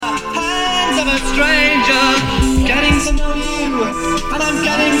stranger, getting to know you, and I'm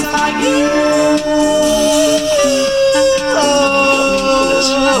getting to like you.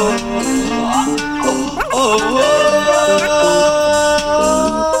 My name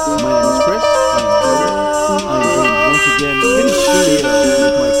is Chris. I'm joined once again in studio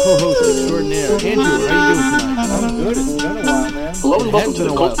with my co-host extraordinaire, Andrew. How are you doing tonight? I'm good. It's been a while, man. Hello and welcome to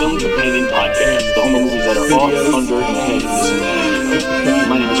the Cult Film Companion Podcast, the home of movies that are off, under, and ahead in the cinematic universe.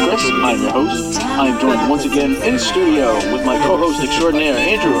 My name is Chris. I'm your host. I am joined once again in studio with my co-host extraordinaire,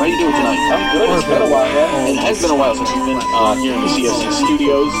 Andrew. How are you doing tonight? I'm good. It's been a while, man. It has been a while since we've been here in the CFC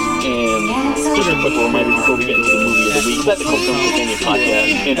studios, and just a quick reminder before we get into the movie of the week that the Cult Film Companion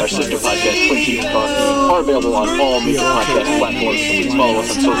Podcast and our sister podcast, Quincy and Coffee, are available on all major podcast platforms. Please follow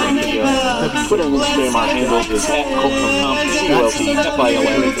us on social media. Twitter and Instagram, our handle is @CultFilmComp, CULTFILM,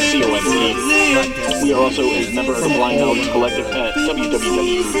 we are also a member of the Blind Knowledge Collective at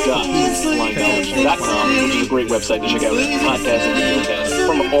www.blindknowledge.com, which is a great website to check out podcasts and videocasts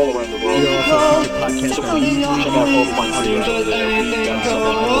from all around the world. So please check out all the fine videos over there. We've got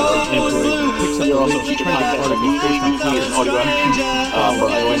something we are also featured podcasts like Usually as an audio app for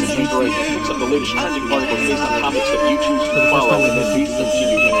iOS and Android. It picks up the latest trending articles based on topics that you choose to follow and then reads them to you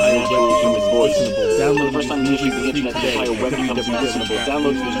in a natural human voice. For the first time in the history of the internet, the entire web becomes listenable.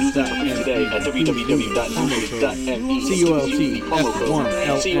 Download this newsletter for free today at www.newsletter.me.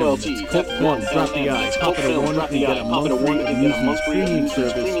 CULTF1LN. Drop the I. Pop it a one and get a monthly amusement streaming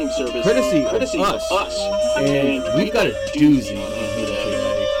service. Courtesy of us. And we've got a doozy in here today.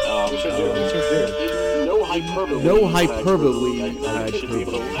 No hyperbole. No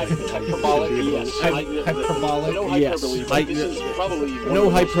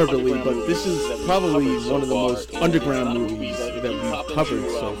hyperbole, but this is probably one of the most underground movies that we've covered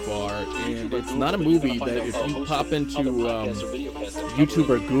so far. And it's not a movie that if you pop into YouTube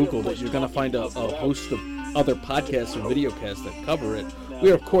or Google that you're going to find a host of other podcasts or videocasts that cover it.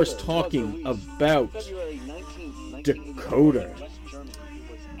 We are, of course, talking about Decoder.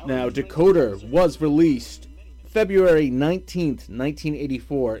 Now, Decoder was released February 19th,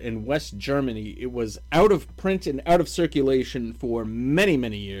 1984 in West Germany. It was out of print and out of circulation for many,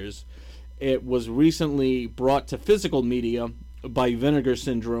 many years. It was recently brought to physical media by Vinegar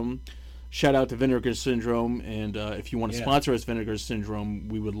Syndrome. Shout out to Vinegar Syndrome, and if you want to sponsor us, Vinegar Syndrome,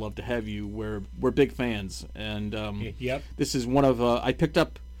 we would love to have you. We're big fans, and this is one of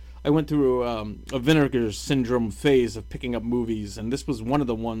I went through a Vinegar Syndrome phase of picking up movies, and this was one of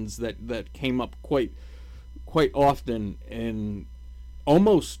the ones that came up quite often, and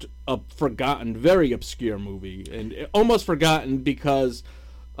almost a forgotten, very obscure movie, and almost forgotten because,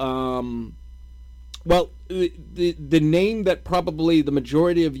 the name that probably the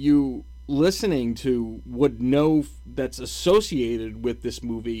majority of you listening to would know that's associated with this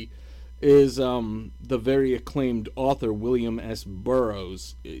movie is the very acclaimed author William S.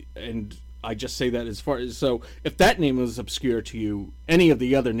 Burroughs. And I just say that as far as, so if that name is obscure to you, any of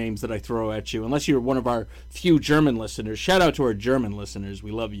the other names that I throw at you, unless you're one of our few German listeners, shout out to our German listeners, we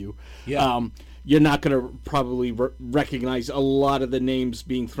love you. Yeah. You're not going to probably recognize a lot of the names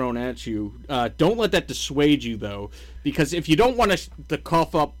being thrown at you. Don't let that dissuade you, though, because if you don't want to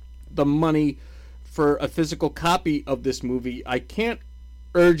cough up the money for a physical copy of this movie, I can't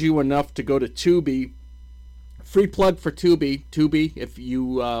urge you enough to go to Tubi. Free plug for Tubi. Tubi, if you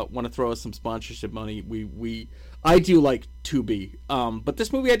want to throw us some sponsorship money, I do like Tubi. But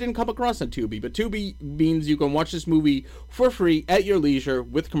this movie I didn't come across on Tubi. But Tubi means you can watch this movie for free at your leisure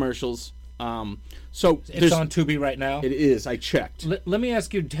with commercials. So it's on Tubi right now? It is. I checked. Let me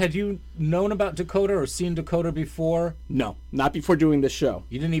ask you, had you known about Decoder or seen Decoder before? No, not before doing this show.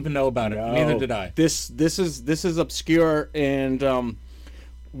 You didn't even know about it. Neither did I. This is obscure, and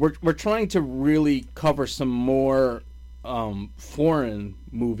we're trying to really cover some more foreign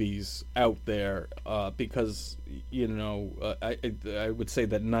movies out there because I would say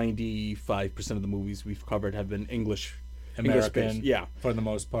that 95% of the movies we've covered have been American, for the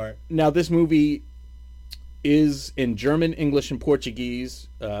most part. Now, this movie is in German, English, and Portuguese.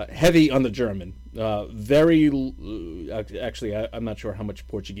 Heavy on the German. Actually, I'm not sure how much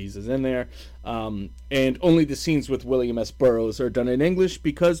Portuguese is in there. And only the scenes with William S. Burroughs are done in English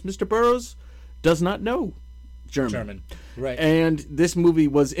because Mr. Burroughs does not know German. Right. And this movie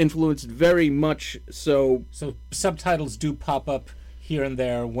was influenced very much so... So subtitles do pop up here and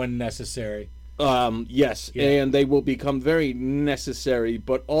there when necessary. Yes, and they will become very necessary,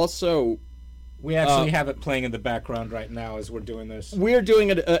 but also... We actually have it playing in the background right now as we're doing this. We're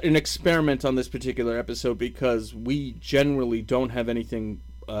doing an experiment on this particular episode because we generally don't have anything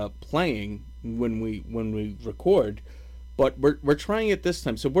playing when we record, but we're trying it this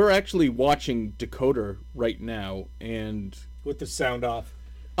time. So we're actually watching Decoder right now, and With the sound off.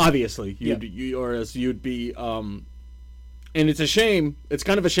 obviously you'd be. And it's a shame. It's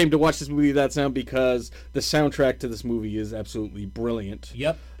kind of a shame to watch this movie with that sound, because the soundtrack to this movie is absolutely brilliant.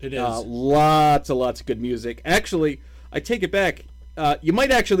 Yep, it is. Lots of good music. Actually, I take it back. You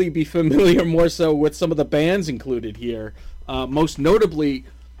might actually be familiar more so with some of the bands included here. Most notably,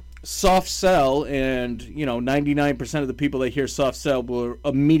 Soft Cell, and 99% of the people that hear Soft Cell will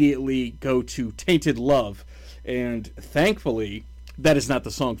immediately go to Tainted Love, and thankfully, that is not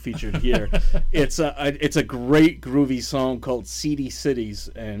the song featured here. It's a great groovy song called Seedy Cities,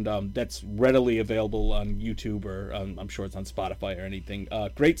 and that's readily available on YouTube, or I'm sure it's on Spotify or anything.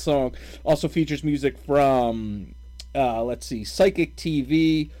 Great song. Also features music from, Psychic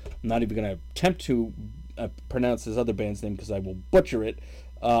TV. I'm not even going to attempt to pronounce this other band's name because I will butcher it.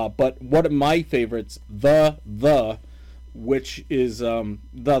 But one of my favorites, The, which is,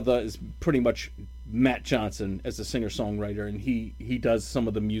 The is pretty much Matt Johnson as a singer-songwriter, and he does some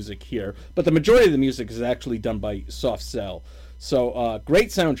of the music here. But the majority of the music is actually done by Soft Cell. So, great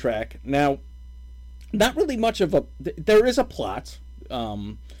soundtrack. Now, not really much of a... There is a plot,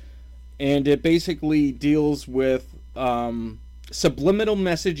 and it basically deals with subliminal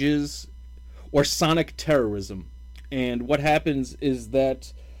messages or sonic terrorism. And what happens is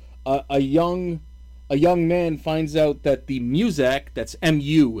that a young man finds out that the Muzak, that's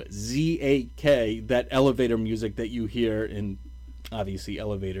M-U-Z-A-K, that elevator music that you hear in, obviously,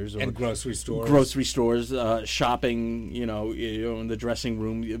 elevators. Or and grocery stores. Grocery stores, shopping, in the dressing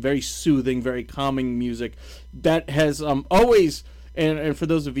room. Very soothing, very calming music. That has always, and for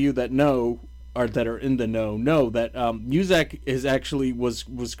those of you that know, or that are in the know that Muzak is actually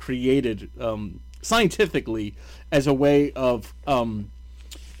was created scientifically as a way of...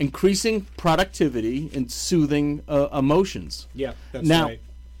 increasing productivity and soothing emotions. Yeah, that's now, right.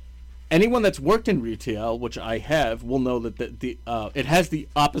 Anyone that's worked in retail, which I have, will know that it has the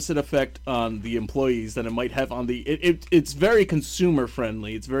opposite effect on the employees than it might have on the... It's very consumer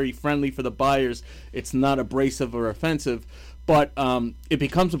friendly. It's very friendly for the buyers. It's not abrasive or offensive, but it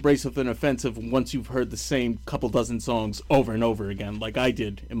becomes abrasive and offensive once you've heard the same couple dozen songs over and over again, like I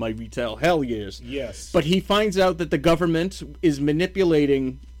did in my retail hell years. Yes. But he finds out that the government is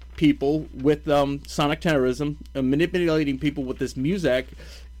manipulating people with sonic terrorism, manipulating people with this music,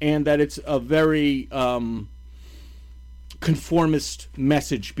 and that it's a very conformist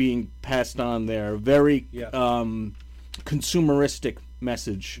message being passed on there, very consumeristic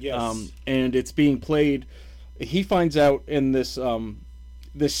message. Yes. And it's being played. He finds out in this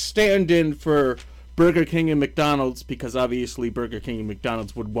this stand-in for Burger King and McDonald's, because obviously Burger King and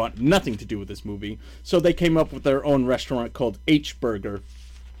McDonald's would want nothing to do with this movie, so they came up with their own restaurant called H Burger.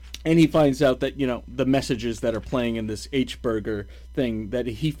 And he finds out that, the messages that are playing in this H Burger thing, that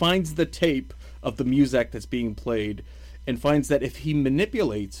he finds the tape of the music that's being played, and finds that if he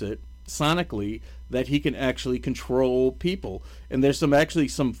manipulates it sonically, that he can actually control people. And there's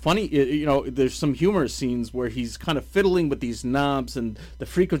some funny, there's some humorous scenes where he's kind of fiddling with these knobs, and the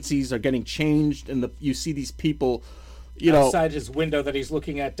frequencies are getting changed, and you see these people... outside his window that he's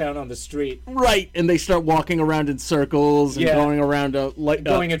looking at down on the street. Right, and they start walking around in circles and going around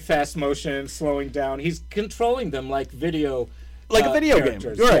going in fast motion, slowing down. He's controlling them like video, like a video game,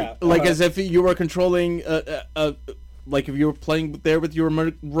 characters. right? Yeah. Like as if you were controlling, like if you were playing there with your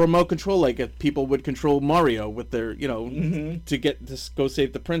remote control, like if people would control Mario with their, to go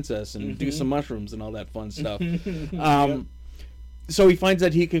save the princess and do some mushrooms and all that fun stuff. So he finds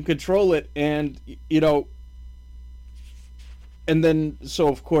that he can control it, and and then, so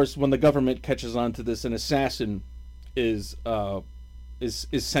of course, when the government catches on to this, an assassin is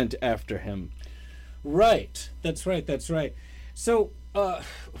sent after him. Right. That's right. So,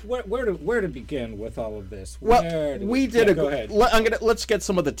 where to begin with all of this? Go ahead. Let's get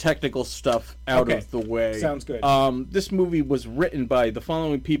some of the technical stuff out of the way. Sounds good. This movie was written by the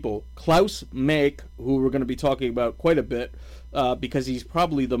following people: Klaus Make, who we're going to be talking about quite a bit, because he's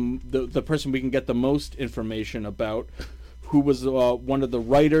probably the person we can get the most information about, who was one of the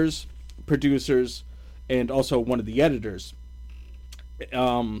writers, producers, and also one of the editors.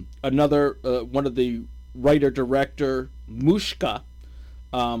 Another one of the writer-director, Muscha,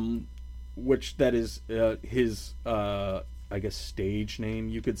 which that is his, I guess, stage name,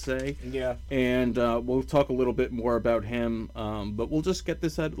 you could say. Yeah. And we'll talk a little bit more about him, but we'll just get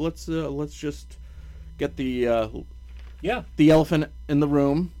this out. Let's just get the elephant in the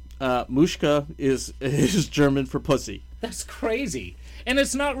room. Muscha is German for pussy. That's crazy. And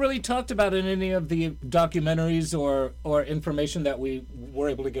it's not really talked about in any of the documentaries or information that we were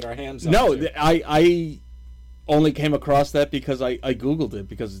able to get our hands on. No, only came across that because I Googled it,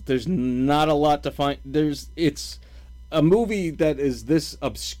 because there's not a lot to find. It's a movie that is this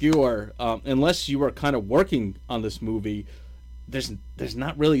obscure, unless you are kind of working on this movie. There's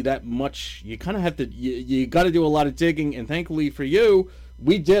not really that much. You kind of have to. You got to do a lot of digging, and thankfully for you,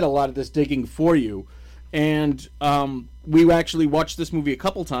 we did a lot of this digging for you, and we actually watched this movie a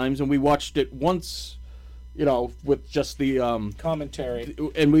couple times, and we watched it once, with just the commentary,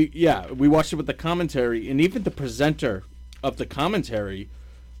 and we watched it with the commentary, and even the presenter of the commentary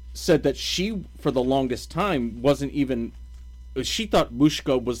said that she, for the longest time, wasn't even. She thought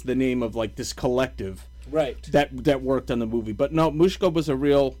Muscha was the name of like this collective. Right. That worked on the movie, but no, Muscha was a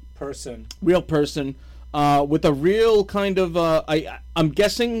real person, with a real kind of. I'm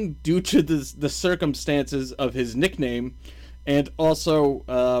guessing due to the circumstances of his nickname, and also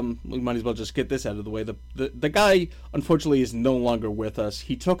we might as well just get this out of the way. The guy unfortunately is no longer with us.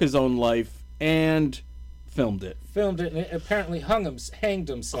 He took his own life and filmed it. And apparently hanged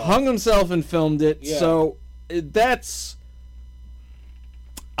himself. Hung himself and filmed it. Yeah. So that's.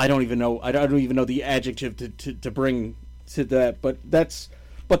 I don't even know the adjective to bring to that, but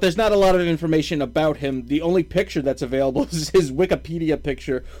there's not a lot of information about him. The only picture that's available is his Wikipedia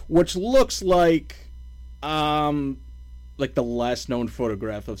picture, which looks like the last known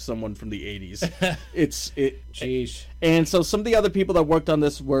photograph of someone from the 80s. Jeez. And so some of the other people that worked on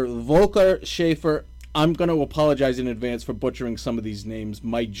this were Volker Schaefer. I'm going to apologize in advance for butchering some of these names.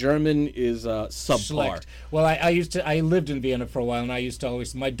 My German is subpar. Schlecht. Well, I lived in Vienna for a while, and I used to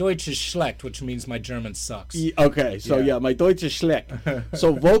always, my Deutsch is schlecht, which means my German sucks. Okay, so my Deutsch is schlecht.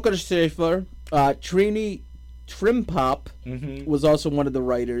 So Volker Schaefer, Trini Trimpop was also one of the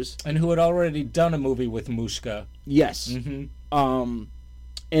writers. And who had already done a movie with Muscha. Yes. And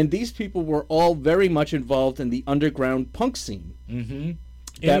these people were all very much involved in the underground punk scene.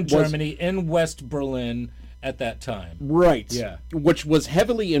 In Germany, in West Berlin at that time. Right. Yeah. Which was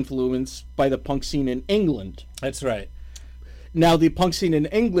heavily influenced by the punk scene in England. That's right. Now, the punk scene in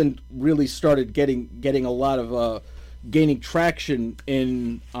England really started getting a lot of gaining traction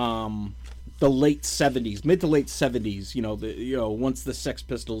in the late 70s, mid to late 70s. Once the Sex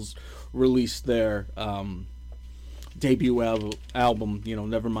Pistols released their debut album,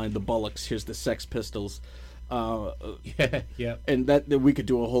 Nevermind the Bollocks, here's the Sex Pistols. Yeah. And that we could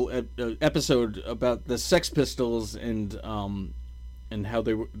do a whole episode about the Sex Pistols and how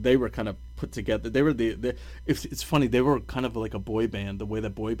they were kind of put together. They were it's funny, they were kind of like a boy band, the way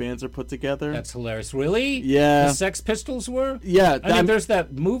that boy bands are put together. That's hilarious. Really? Yeah. The Sex Pistols were? Yeah. I mean, there's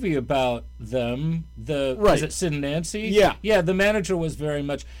that movie about them. Is it Sid and Nancy? Yeah. Yeah, the manager was very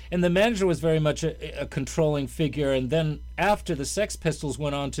much a controlling figure, and then after the Sex Pistols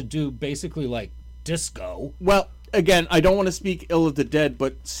went on to do basically like disco. Well, again, I don't want to speak ill of the dead,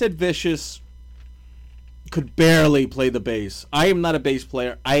 but Sid Vicious could barely play the bass. I am not a bass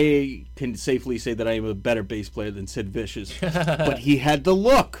player. I can safely say that I am a better bass player than Sid Vicious. But he had the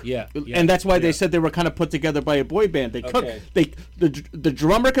look. Yeah. And that's why they said they were kind of put together by a boy band. The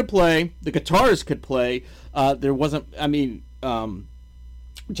drummer could play, the guitarist could play. There wasn't,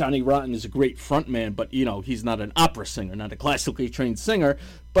 Johnny Rotten is a great frontman, but he's not an opera singer, not a classically trained singer.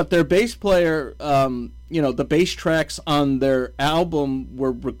 But their bass player, the bass tracks on their album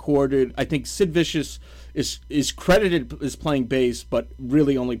were recorded. I think Sid Vicious is credited as playing bass, but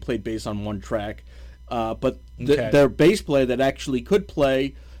really only played bass on one track. Their bass player that actually could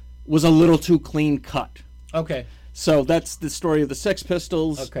play was a little too clean cut. Okay. So that's the story of the Sex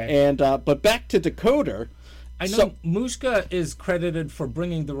Pistols. Okay. And but back to Decoder. I know Muscha is credited for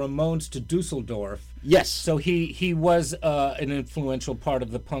bringing the Ramones to Dusseldorf. Yes. So he was an influential part of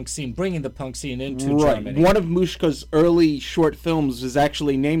the punk scene, bringing the punk scene into Germany. One of Muschka's early short films is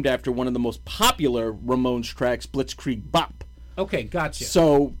actually named after one of the most popular Ramones tracks, Blitzkrieg Bop. Okay, gotcha.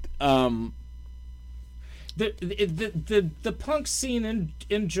 So the punk scene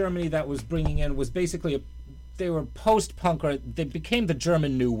in Germany that was bringing in was basically they were post-punk, or they became the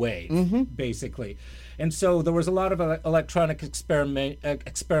German New Wave, basically. And so there was a lot of electronic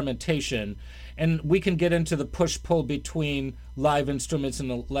experimentation, and we can get into the push-pull between live instruments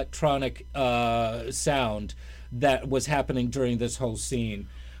and electronic sound that was happening during this whole scene.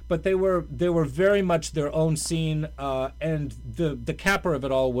 But they were very much their own scene, and the capper of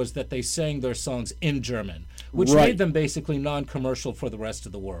it all was that they sang their songs in German, which made them basically non-commercial for the rest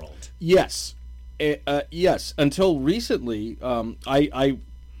of the world. Yes. Yes. Until recently,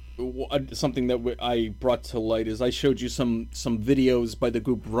 something that I brought to light is I showed you some videos by the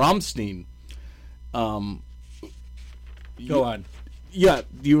group Rammstein. Go on. Yeah,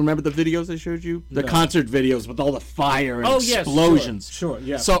 do you remember the videos I showed you? The concert videos with all the fire and explosions. Yes, sure,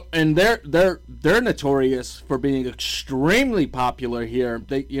 yeah. So, and they're notorious for being extremely popular here.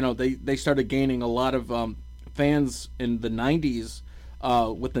 They started gaining a lot of fans in the 90s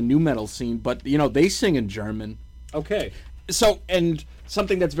with the nu metal scene, but they sing in German. Okay. So, and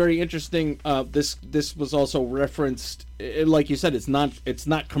something that's very interesting, this was also referenced, like you said, it's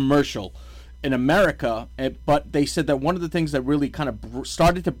not commercial in America, but they said that one of the things that really kind of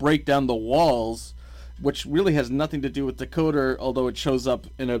started to break down the walls, which really has nothing to do with Decoder, although it shows up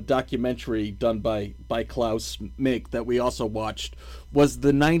in a documentary done by Klaus Mick that we also watched, was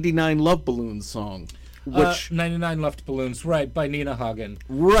the 99 Love Balloons song. Which 99 Left Balloons, right, by Nina Hagen.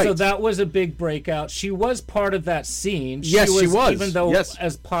 Right. So that was a big breakout. She was part of that scene. She was. Even though yes.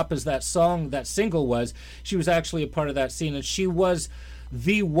 as pop as that single was, she was actually a part of that scene, and she was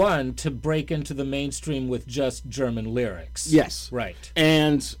the one to break into the mainstream with just German lyrics. Yes. Right.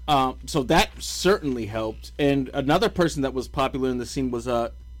 And so that certainly helped. And another person that was popular in the scene was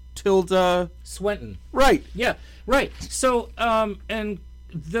Tilda Swinton. Right. Yeah, right. So, and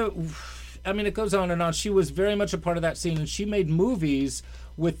it goes on and on. She was very much a part of that scene, and she made movies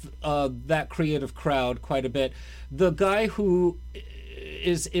with that creative crowd quite a bit. The guy who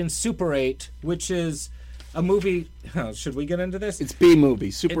is in Super 8, which is a movie... should we get into this? It's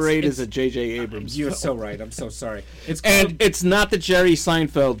B-movie. Super 8 is a J.J. Abrams. You're so right. I'm so sorry. And it's not the Jerry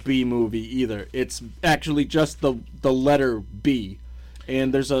Seinfeld B-movie either. It's actually just the letter B.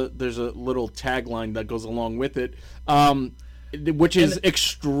 And there's a little tagline that goes along with it, which is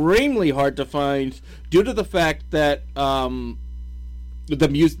extremely hard to find due to the fact that the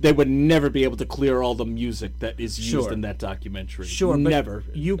music, they would never be able to clear all the music that is used in that documentary. Sure, never.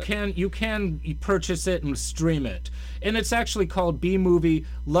 But you can purchase it and stream it, and it's actually called B-Movie: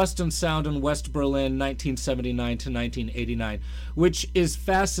 Lust and Sound in West Berlin, 1979 to 1989, which is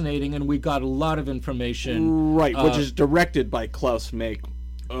fascinating, and we got a lot of information. Right, which is directed by Klaus Mick.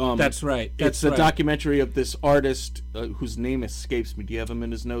 That's right. It's a documentary of this artist whose name escapes me. Do you have him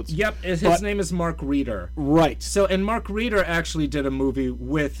in his notes? Yep, his name is Mark Reeder. Right. So, and Mark Reeder actually did a movie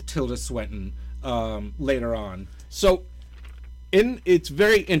with Tilda Swinton later on. So, it's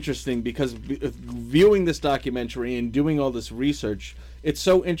very interesting because viewing this documentary and doing all this research, it's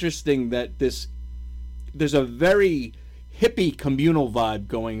so interesting that there's a very hippie communal vibe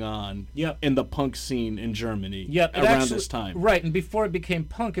going on in the punk scene in Germany around this time. Right, and before it became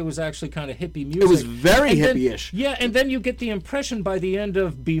punk, it was actually kind of hippie music. It was very hippie-ish. And then you get the impression by the end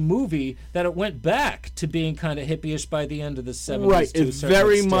of B-Movie that it went back to being kind of hippie-ish by the end of the 70s. Right, it's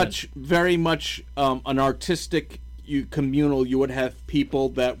very much an artistic communal. You would have people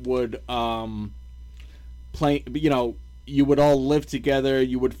that would play, you would all live together.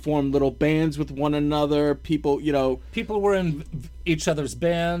 You would form little bands with one another. People were in each other's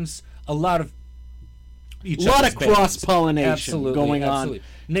bands. A lot of cross-pollination going on.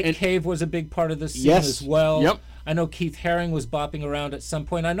 Nick Cave was a big part of this scene as well. Yep. I know Keith Haring was bopping around at some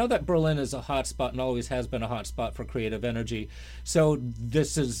point. I know that Berlin is a hot spot and always has been a hot spot for creative energy. So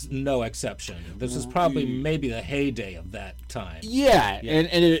this is no exception. This is probably maybe the heyday of that time. Yeah. And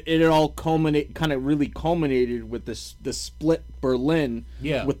it all really culminated with the split Berlin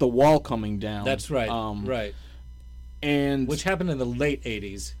with the wall coming down. That's right. Right. And which happened in the late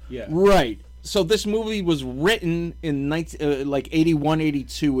 80s. Yeah. Right. So this movie was written in 81,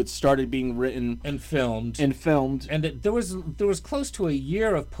 82. It started being written and filmed. And there was close to a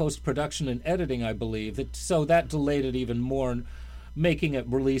year of post-production and editing, I believe. So that delayed it even more, delaying the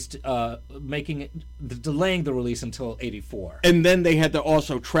release until 84. And then they had to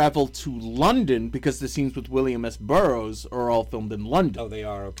also travel to London because the scenes with William S. Burroughs are all filmed in London. Oh, they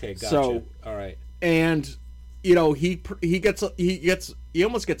are. Okay, gotcha. So, all right. And he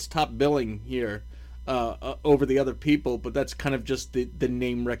almost gets top billing here over the other people, but that's kind of just the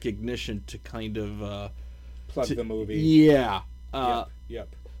name recognition to kind of plug the movie. Yeah.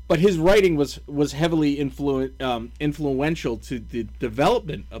 Yep. But his writing was heavily influential to the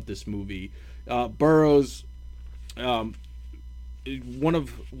development of this movie. Burroughs, one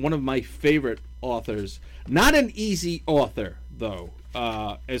of my favorite authors. Not an easy author though,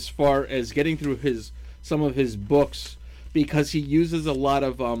 as far as getting through some of his books, because he uses a lot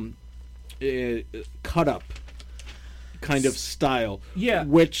of cut up kind of style,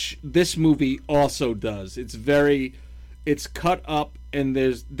 which this movie also does. It's cut up, and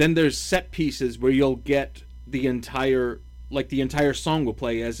there's set pieces where you'll get the entire song will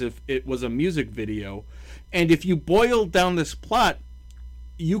play as if it was a music video. And if you boil down this plot,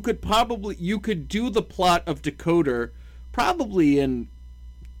 you could do the plot of Decoder probably in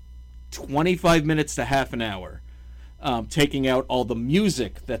 25 minutes to half an hour. taking out all the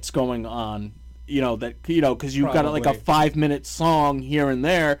music that's going on. Because you've got like a Probably. 5-minute song here and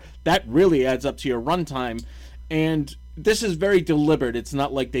there, that really adds up to your runtime. And this is very deliberate. It's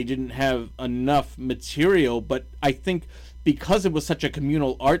not like they didn't have enough material, but I think because it was such a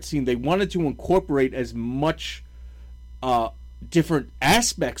communal art scene, they wanted to incorporate as much different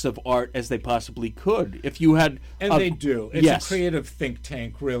aspects of art as they possibly could. If you had, And they do. It's yes. a creative think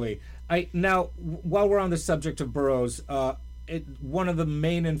tank, really. While we're on the subject of Burroughs, one of the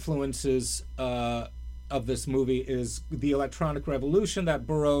main influences of this movie is the Electronic Revolution that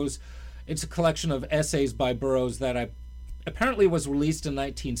Burroughs. It's a collection of essays by Burroughs that apparently was released in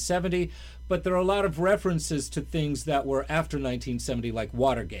 1970, but there are a lot of references to things that were after 1970, like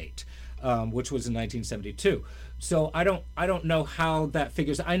Watergate, which was in 1972. So I don't know how that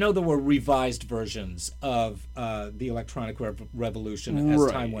figures. I know there were revised versions of the Electronic Revolution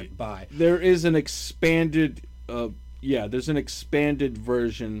as time went by. There is an expanded. There's an expanded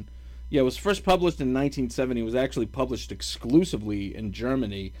version. Yeah, it was first published in 1970. It was actually published exclusively in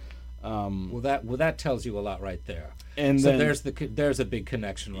Germany. Well, that tells you a lot right there. And so then, there's a big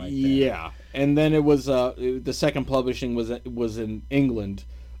connection right there. Yeah, and then it was the second publishing was in England,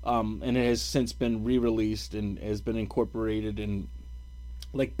 and it has since been re-released and has been incorporated in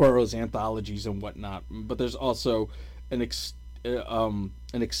like Burroughs anthologies and whatnot. But there's also an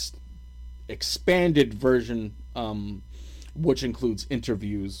expanded version, which includes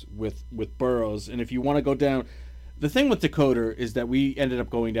interviews with Burroughs. And if you want to go down, the thing with Decoder is that we ended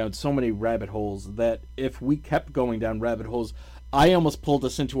up going down so many rabbit holes that if we kept going down rabbit holes, I almost pulled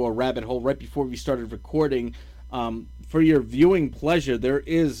us into a rabbit hole right before we started recording. For your viewing pleasure, there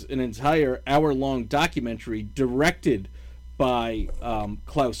is an entire hour-long documentary directed by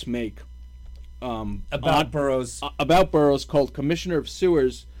Klaus Make About Burroughs. about Burroughs, called Commissioner of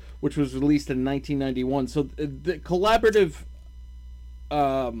Sewers, which was released in 1991. So the collaborative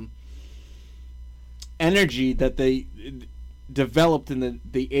energy that they developed in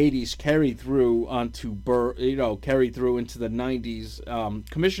the 80s carried through carried through into the 90s.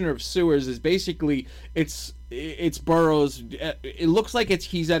 Commissioner of Sewers is basically it's Burroughs. It looks like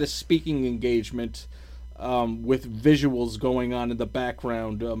he's at a speaking engagement with visuals going on in the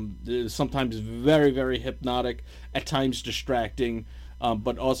background. Sometimes very, very hypnotic, at times distracting,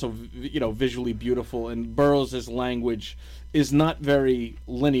 but also visually beautiful. And Burroughs' language is not very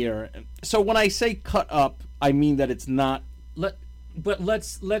linear. So when I say cut up, I mean that it's not. Let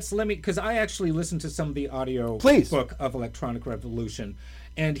me, because I actually listened to some of the audio book of Electronic Revolution,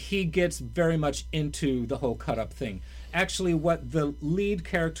 and he gets very much into the whole cut up thing. Actually, what the lead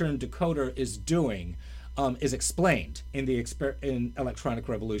character in Decoder is doing is explained in Electronic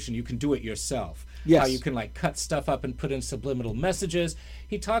Revolution. You can do it yourself. Yes. How you can like cut stuff up and put in subliminal messages.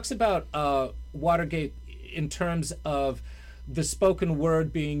 He talks about Watergate in terms of the spoken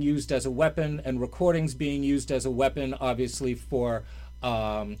word being used as a weapon and recordings being used as a weapon, obviously for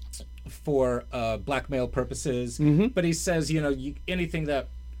blackmail purposes. Mm-hmm. But he says, anything that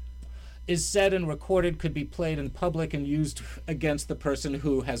is said and recorded could be played in public and used against the person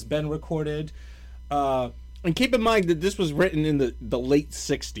who has been recorded. And keep in mind that this was written in the late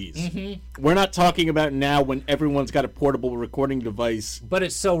 60s. Mm-hmm. We're not talking about now when everyone's got a portable recording device. But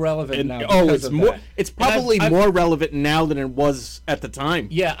it's so relevant now. It's probably more relevant now than it was at the time.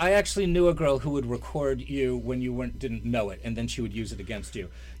 Yeah, I actually knew a girl who would record you when you didn't know it, and then she would use it against you.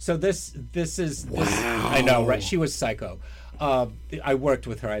 So this is wow. I know, right? She was psycho. I worked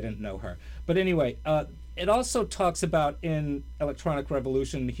with her. I didn't know her. But anyway, it also talks about in Electronic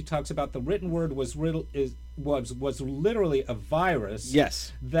Revolution. He talks about the written word was literally a virus.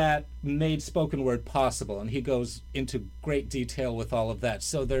 Yes. That made spoken word possible, and he goes into great detail with all of that.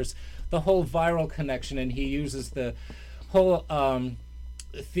 So there's the whole viral connection, and he uses the whole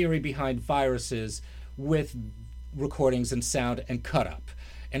theory behind viruses with recordings and sound and cut up,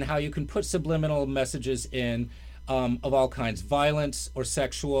 and how you can put subliminal messages in of all kinds, violence or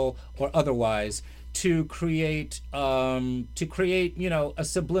sexual or otherwise, to create a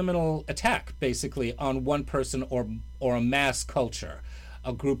subliminal attack basically on one person or a mass culture,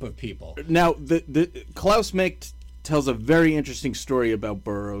 a group of people. Now the Klaus Make tells a very interesting story about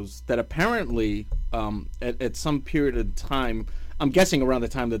Burroughs that apparently at some period of time, I'm guessing around the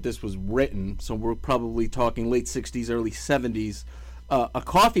time that this was written, so we're probably talking late 60s, early 70s, a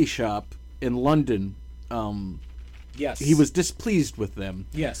coffee shop in London. Yes. He was displeased with them.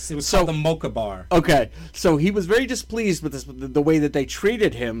 Yes, it was called the Mocha Bar. Okay, so he was very displeased with the way that they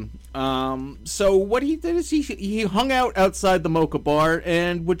treated him. So what he did is he hung out outside the Mocha Bar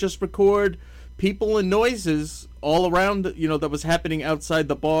and would just record people and noises all around, you know, that was happening outside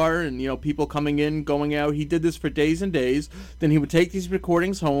the bar, and, you know, people coming in, going out. He did this for days and days. Then he would take these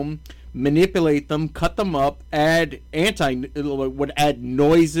recordings home, manipulate them, cut them up, would add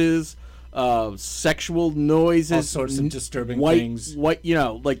noises, sexual noises, all sorts of disturbing things. White, you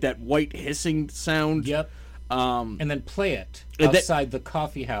know, like that white hissing sound. Yep. And then play it outside the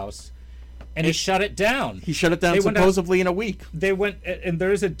coffee house. And he shut it down. He shut it down supposedly in a week. They went, and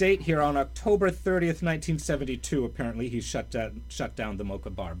there is a date here on October 30th, 1972. Apparently, he shut down the Mocha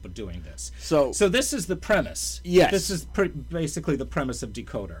Bar by doing this. So this is the premise. Yes, this is basically the premise of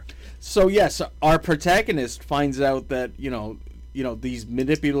Decoder. So yes, our protagonist finds out that you know these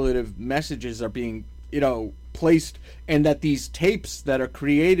manipulative messages are being placed, and that these tapes that are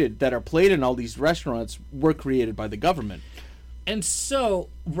played in all these restaurants were created by the government. And so,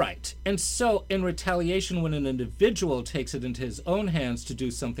 in retaliation, when an individual takes it into his own hands to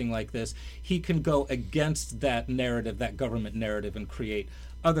do something like this, he can go against that narrative, that government narrative, and create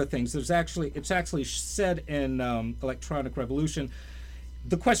other things. It's actually said in Electronic Revolution,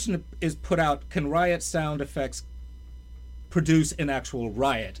 the question is put out, can riot sound effects produce an actual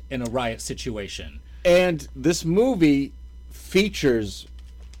riot in a riot situation? And this movie features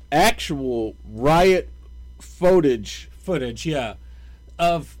actual riot footage, yeah,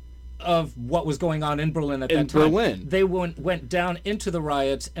 of what was going on in Berlin at that time. Berlin. They went down into the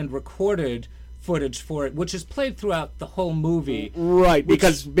riots and recorded footage for it, which is played throughout the whole movie. Right,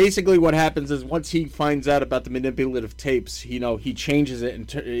 because basically what happens is once he finds out about the manipulative tapes, he changes it,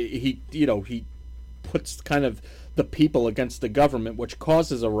 and he puts kind of the people against the government, which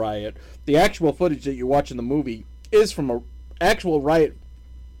causes a riot. The actual footage that you watch in the movie is from an actual riot.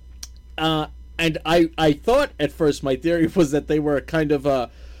 And I thought at first, my theory was that they were kind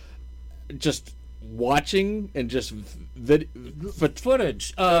of just watching and just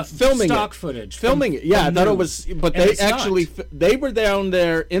footage, filming stock it. footage, filming it. Yeah, I thought it was, but they actually they were down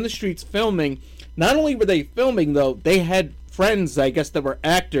there in the streets filming. Not only were they filming, though, they had friends, I guess, that were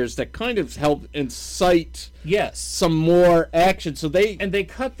actors that kind of helped incite some more action. So they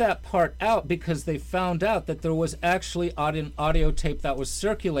cut that part out because they found out that there was actually audio tape that was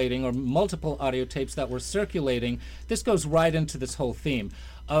circulating, or multiple audio tapes that were circulating. This goes right into this whole theme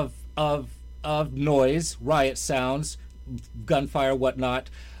of noise, riot sounds, gunfire, whatnot.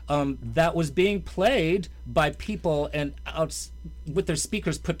 That was being played by people and with their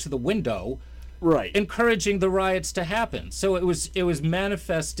speakers put to the window. Right, encouraging the riots to happen. So it was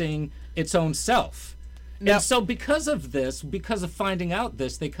manifesting its own self. Now, and so because of finding out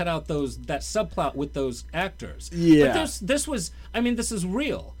this, they cut out that subplot with those actors. Yeah. But this is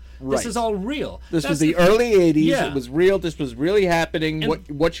real. Right. This is all real. This was the early 80s. Yeah. It was real. This was really happening. And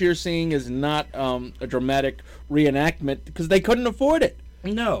what you're seeing is not a dramatic reenactment, because they couldn't afford it.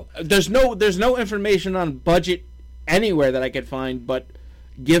 No. There's no information on budget anywhere that I could find, but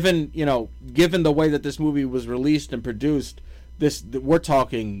given the way that this movie was released and produced, we're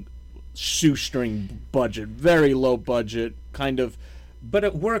talking shoestring budget, very low budget kind of. But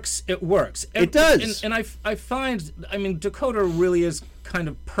it works. It does. And I find, Decoder really is kind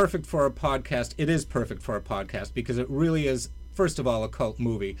of perfect for a podcast. It is perfect for a podcast because it really is, first of all, a cult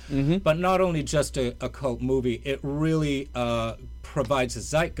movie. Mm-hmm. But not only just a cult movie, it really provides a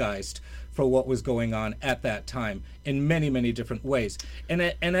zeitgeist for what was going on at that time in many, many different ways. And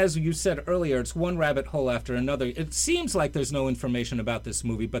as you said earlier, it's one rabbit hole after another. It seems like there's no information about this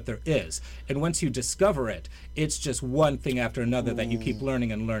movie, but there is. And once you discover it, it's just one thing after another that you keep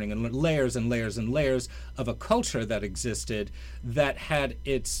learning and layers and layers and layers of a culture that existed that had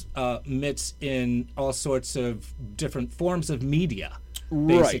its midst in all sorts of different forms of media,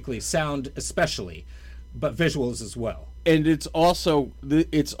 basically, sound especially, but visuals as well. And it's also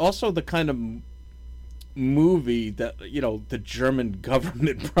the kind of movie that the German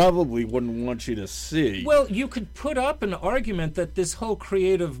government probably wouldn't want you to see. Well, you could put up an argument that this whole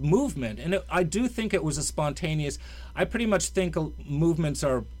creative movement, and I do think it was a spontaneous. I pretty much think movements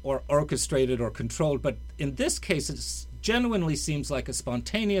are orchestrated or controlled, but in this case, it genuinely seems like a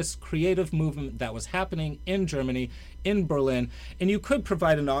spontaneous creative movement that was happening in Germany, in Berlin, and you could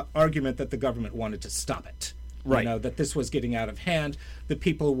provide an argument that the government wanted to stop it. Right. That this was getting out of hand. The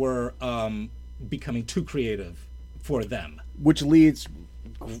people were becoming too creative for them. Which leads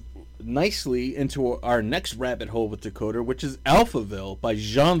nicely into our next rabbit hole with Decoder, which is Alphaville by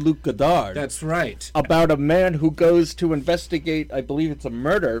Jean-Luc Godard. That's right. About a man who goes to investigate, I believe it's a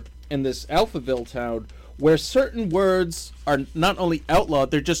murder, in this Alphaville town, where certain words are not only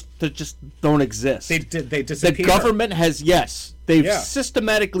outlawed, they just don't exist. They disappear. The government has, they've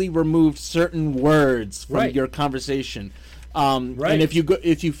systematically removed certain words from your conversation. Right. And if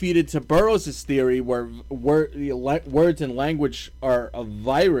you feed it to Burroughs' theory, where words and language are a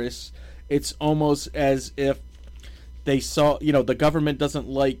virus, it's almost as if they saw, the government doesn't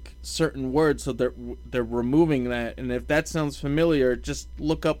like certain words, so they're removing that. And if that sounds familiar, just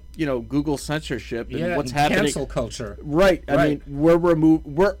look up, Google censorship and what's happening. Cancel culture. Right. I mean,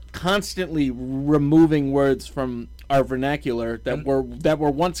 we're constantly removing words from our vernacular that were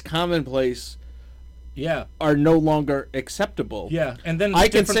once commonplace. Yeah. Are no longer acceptable. Yeah, and then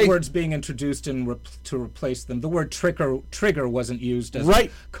different words being introduced to replace them. The word trigger wasn't used as a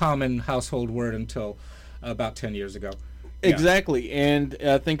common household word until about 10 years ago. Exactly, and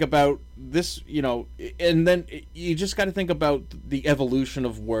think about this, and then you just got to think about the evolution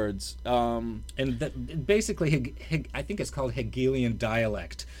of words. And basically, I think it's called Hegelian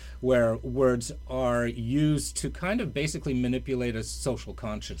dialect, where words are used to kind of basically manipulate a social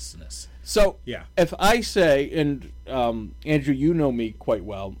consciousness. So, if I say, and Andrew, you know me quite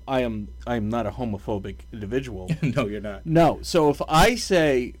well, I am not a homophobic individual. No, you're not. No, so if I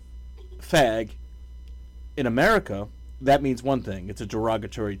say fag in America, that means one thing. It's a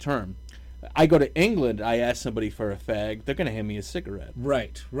derogatory term. I go to England, I ask somebody for a fag, they're going to hand me a cigarette.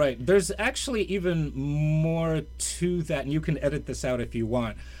 Right. There's actually even more to that, and you can edit this out if you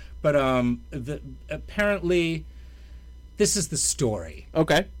want. But apparently, this is the story.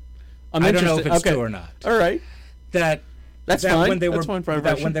 Okay. I don't know if it's true or not. All right. That's fine. When they That's were fine for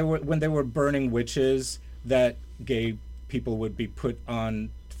our when they were burning witches, that gay people would be put on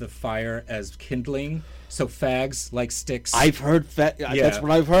the fire as kindling. So fags, like sticks. I've heard that. That's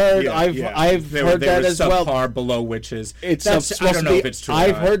what I've heard. I've heard that as well. Far below witches. I don't know if it's true.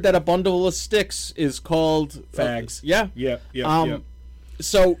 I've heard that a bundle of sticks is called fags. Yeah.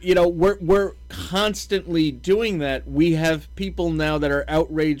 So we're constantly doing that. We have people now that are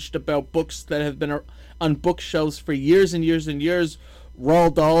outraged about books that have been on bookshelves for years and years and years.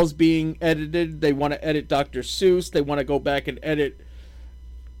 Roald Dahl's being edited. They want to edit Dr. Seuss. They want to go back and edit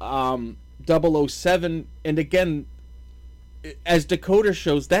 007. And again, as Decoder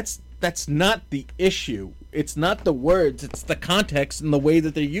shows, that's not the issue. It's not the words. It's the context and the way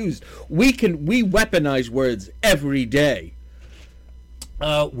that they're used. We weaponize words every day.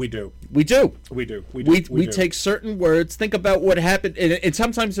 We do. We do. We take certain words. Think about what happened, and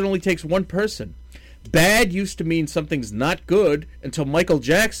sometimes it only takes one person. Bad used to mean something's not good until Michael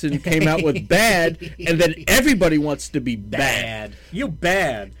Jackson came out with bad, and then everybody wants to be bad. You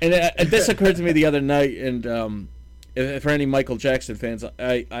bad. And this occurred to me the other night, and for any Michael Jackson fans,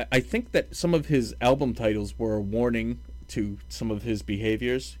 I think that some of his album titles were a warning to some of his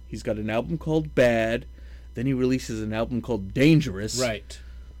behaviors. He's got an album called Bad. Then he releases an album called Dangerous. Right.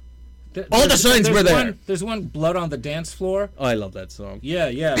 All the signs were there. There's one, Blood on the Dance Floor. Oh, I love that song.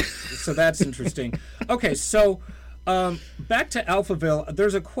 Yeah. So that's interesting. Okay, so back to Alphaville.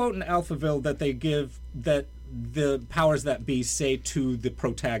 There's a quote in Alphaville that they give that the powers that be say to the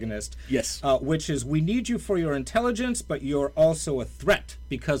protagonist. Yes. Which is, we need you for your intelligence, but you're also a threat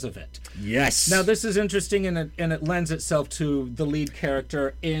because of it. Yes. Now, this is interesting, and it lends itself to the lead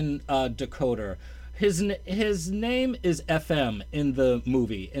character in Decoder. His name is FM in the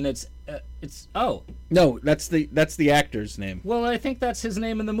movie, and it's no, that's the actor's name. Well, I think that's his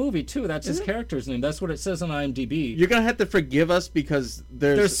name in the movie too. That's his character's name. That's what it says on IMDb. You're gonna have to forgive us because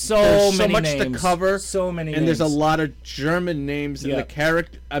there's so many much names. to cover, so many, and names. there's a lot of German names in the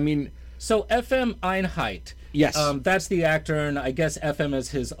character. I mean, so FM Einheit. Yes, that's the actor, and I guess FM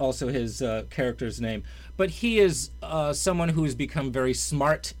is his character's name. But he is someone who has become very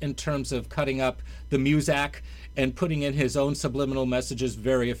smart in terms of cutting up the Muzak and putting in his own subliminal messages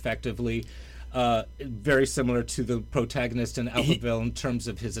very effectively. Very similar to the protagonist in Alphaville in terms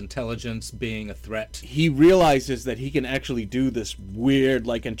of his intelligence being a threat. He realizes that he can actually do this weird,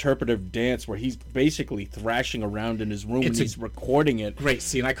 interpretive dance where he's basically thrashing around in his room and he's recording it. Great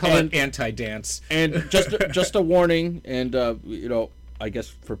scene. I call it anti-dance. And just a warning, and I guess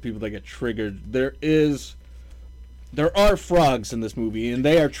for people that get triggered, there are frogs in this movie, and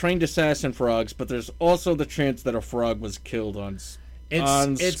they are trained assassin frogs, but there's also the chance that a frog was killed on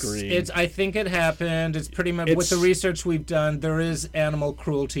screen. I think it happened. It's pretty much, with the research we've done, there is animal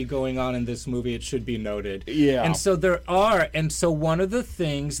cruelty going on in this movie, it should be noted. Yeah. And so one of the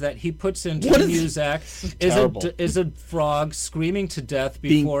things that he puts into Muzak is a frog screaming to death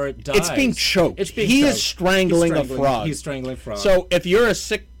before it dies. It's being choked. He is strangling a frog. He's strangling a frog. So if you're a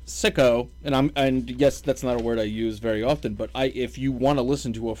sicko, and yes, that's not a word I use very often, but if you want to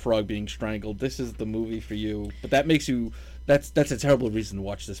listen to a frog being strangled, this is the movie for you. But that makes you that's a terrible reason to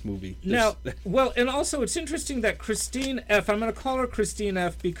watch this movie. Now, well, and also it's interesting that Christine F. I'm going to call her Christine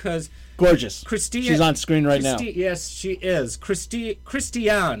F. because gorgeous. Christine. She's on screen right now. Yes, she is.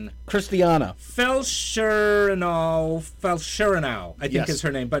 Christiana Felsherinau, I think is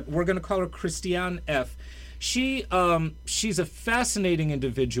her name, but we're going to call her Christiane F. She's a fascinating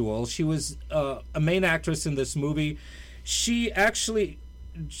individual. She was a main actress in this movie.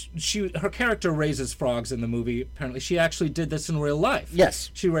 Her character raises frogs in the movie. Apparently, she actually did this in real life. Yes,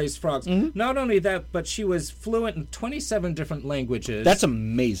 she raised frogs. Not only that, but she was fluent in 27 different languages. That's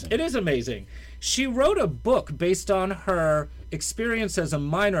amazing. It is amazing. She wrote a book based on her experience as a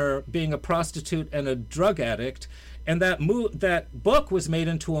minor, being a prostitute and a drug addict. And that book was made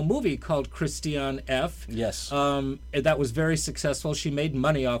into a movie called Christiane F. Yes. That was very successful. She made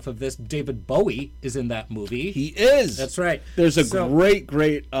money off of this. David Bowie is in that movie. He is. That's right. There's a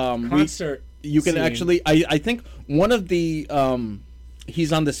great concert. You can scene. actually. I think one of the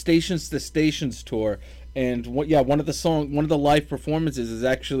he's on the Stations to Stations tour. And one of the live performances is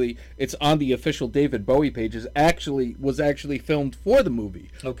actually, it's on the official David Bowie page. Was actually filmed for the movie.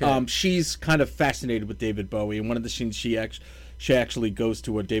 Okay. She's kind of fascinated with David Bowie, and one of the scenes she actually goes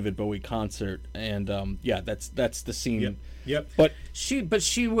to a David Bowie concert, and that's the scene. Yep. But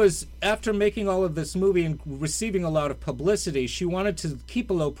she was, after making all of this movie and receiving a lot of publicity, she wanted to keep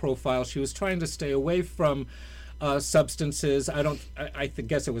a low profile. She was trying to stay away from substances. I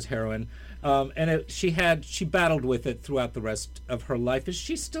guess it was heroin. And she battled with it throughout the rest of her life. Is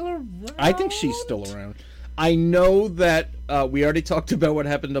she still around? I think she's still around. I know that we already talked about what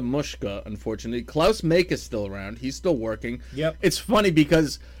happened to Muscha, unfortunately. Klaus Make is still around. He's still working. Yep. It's funny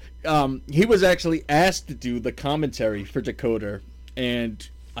because he was actually asked to do the commentary for Decoder, and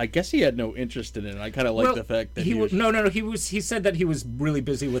I guess he had no interest in it. I kind of like the fact that he said that he was really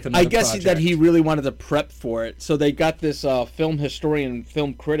busy with another project. That he really wanted to prep for it. So they got this film historian,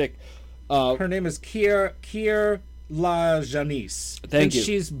 film critic. Her name is Kier La Janice. Thank you.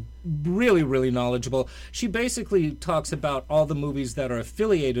 She's really, really knowledgeable. She basically talks about all the movies that are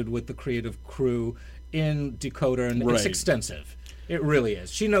affiliated with the creative crew in Decoder, and it's extensive. It really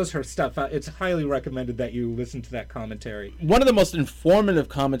is. She knows her stuff. It's highly recommended that you listen to that commentary. One of the most informative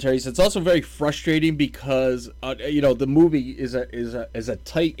commentaries. It's also very frustrating because the movie is a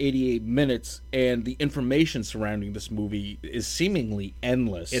tight 88 minutes, and the information surrounding this movie is seemingly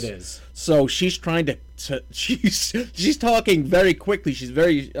endless. It is. So she's trying to she's talking very quickly. She's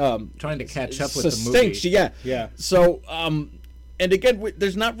very trying to catch up with succinct. the movie. Yeah. So and again,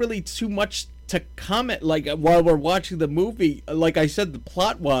 there's not really too much to comment, like, while we're watching the movie. Like I said, the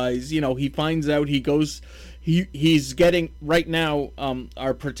plot wise, he finds out, he's getting, right now,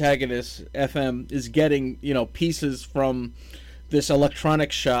 our protagonist FM is getting pieces from this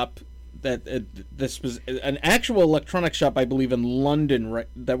electronic shop that this was an actual electronic shop, I believe, in London, right,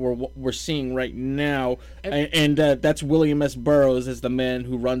 that we're seeing right now, and that's William S. Burroughs as the man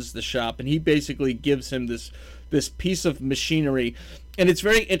who runs the shop, and he basically gives him this piece of machinery. And it's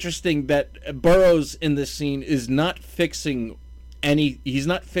very interesting that Burroughs in this scene is not fixing he's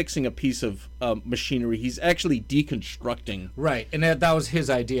not fixing a piece of machinery. He's actually deconstructing. Right, and that was his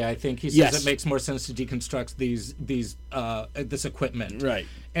idea. I think he says it makes more sense to deconstruct this equipment. Right,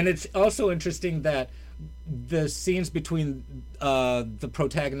 and it's also interesting that the scenes between the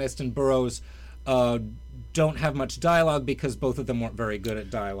protagonist and Burroughs don't have much dialogue because both of them weren't very good at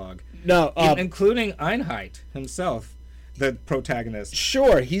dialogue. No, including Einheit himself, the protagonist.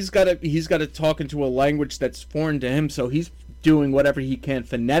 Sure, he's got to talk into a language that's foreign to him, so he's doing whatever he can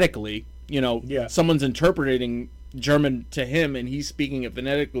phonetically. Someone's interpreting German to him, and he's speaking it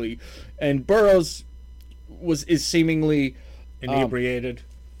phonetically. And Burroughs is seemingly inebriated.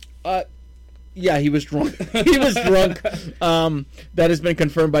 Yeah, he was drunk. He was drunk. That has been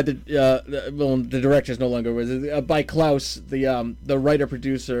confirmed by the director is no longer with by Klaus, the writer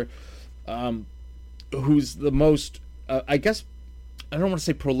producer, who's the most. I guess I don't want to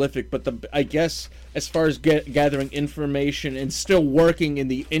say prolific, but I guess as far as gathering information and still working in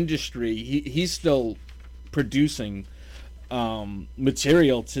the industry, he's still producing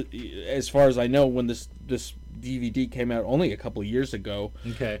material. As far as I know, when this DVD came out only a couple of years ago.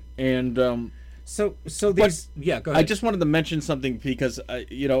 Okay. And so these go ahead. I just wanted to mention something because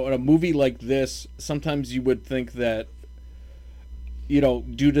in a movie like this, sometimes you would think that,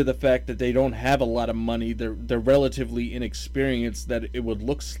 due to the fact that they don't have a lot of money, they're relatively inexperienced, that it would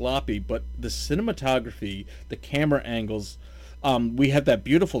look sloppy. But the cinematography, the camera angles, we had that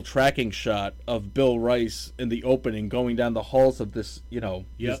beautiful tracking shot of Bill Rice in the opening going down the halls of this,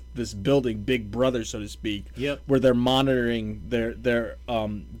 this building, Big Brother, so to speak, where they're monitoring their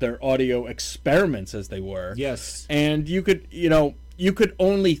audio experiments, as they were. Yes. And you could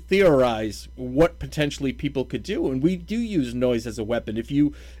only theorize what potentially people could do, and we do use noise as a weapon. If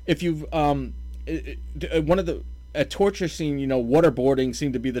you've a torture scene, waterboarding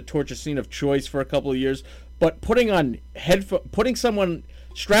seemed to be the torture scene of choice for a couple of years. But strapping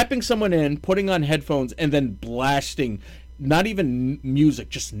someone in, putting on headphones, and then blasting, not even music,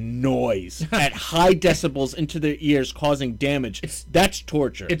 just noise at high decibels into their ears, causing damage. That's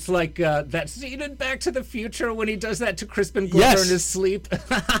torture. It's like that scene in Back to the Future when he does that to Crispin Glover in his sleep.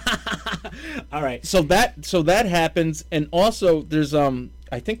 All right. So that happens, and also there's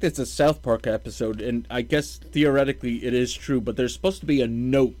I think that's a South Park episode, and I guess theoretically it is true, but there's supposed to be a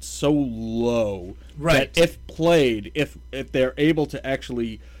note so low that if played, if they're able to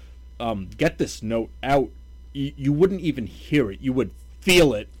actually get this note out, you wouldn't even hear it. You would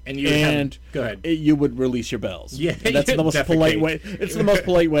feel it, and go ahead. You would release your bells. Yeah, and that's the most polite way. It's the most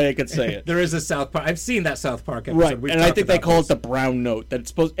polite way I could say it. There is a South Park. I've seen that South Park episode. Right, and I think they call it the brown note. That's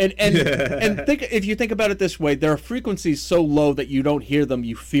supposed and if you think about it this way, there are frequencies so low that you don't hear them,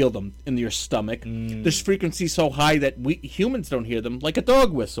 you feel them in your stomach. There's frequencies so high that we humans don't hear them, like a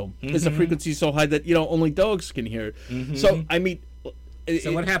dog whistle. There's a frequency so high that only dogs can hear it. So I mean.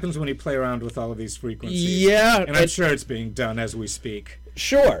 So what happens when you play around with all of these frequencies? Yeah, and I'm sure it's being done as we speak.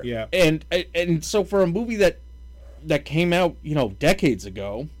 Sure. Yeah. And so for a movie that came out, decades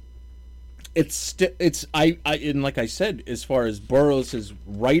ago, it's and like I said, as far as Burroughs'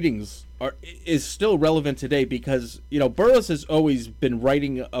 writings is still relevant today because Burroughs has always been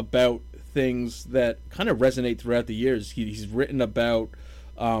writing about things that kind of resonate throughout the years. He's written about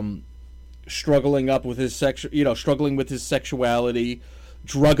struggling with his sexuality,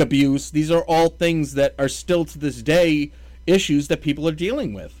 drug abuse. These are all things that are still to this day issues that people are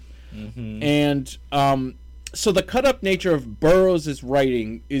dealing with. And so the cut up nature of Burroughs'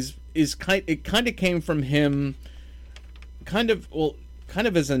 writing is kind of came from him kind of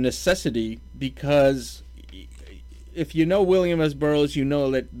as a necessity, because if you know William S. Burroughs, you know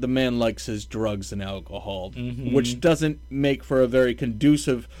that the man likes his drugs and alcohol, which doesn't make for a very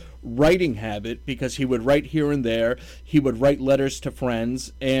conducive writing habit, because he would write here and there, he would write letters to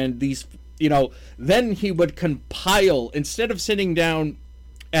friends, and these, then he would compile, instead of sitting down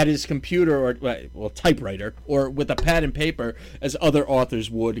at his computer or typewriter or with a pad and paper as other authors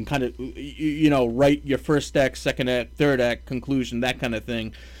would, and kind of write your first act, second act, third act, conclusion, that kind of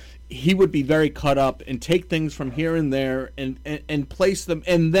thing. He would be very cut up and take things from here and there and place them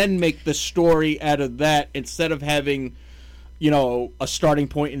and then make the story out of that, instead of having a starting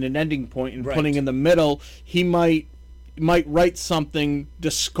point and an ending point and putting in the middle. He might write something,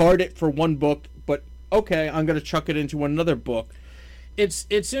 discard it for one book, but okay, I'm going to chuck it into another book. It's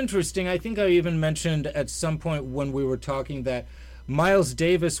interesting. I think I even mentioned at some point when we were talking that Miles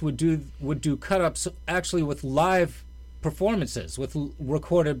Davis would do cut-ups actually with live performances, with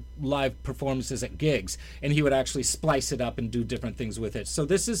recorded live performances at gigs, and he would actually splice it up and do different things with it. So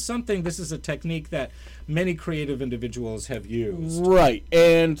this is a technique that many creative individuals have used. Right.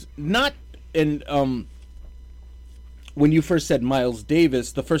 And when you first said Miles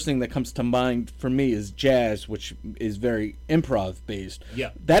Davis, the first thing that comes to mind for me is jazz, which is very improv based.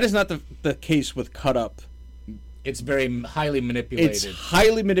 Yeah. That is not the case with cut up. It's very highly manipulated. It's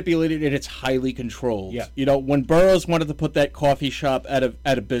highly manipulated, and it's highly controlled. Yeah. When Burroughs wanted to put that coffee shop out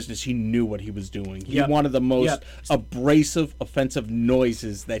of business, he knew what he was doing. He wanted the most abrasive, offensive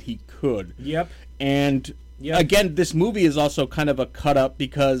noises that he could. Yep. And again, this movie is also kind of a cut up,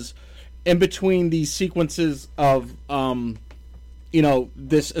 because in between these sequences of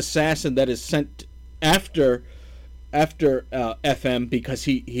this assassin that is sent after FM because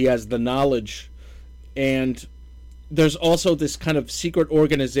he has the knowledge, and there's also this kind of secret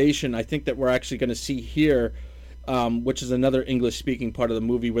organization, I think, that we're actually going to see here, which is another English-speaking part of the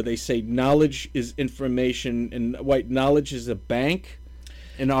movie, where they say knowledge is information, and knowledge is a bank,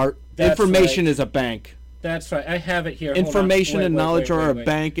 and information is a bank. That's right. I have it here. Information and knowledge are a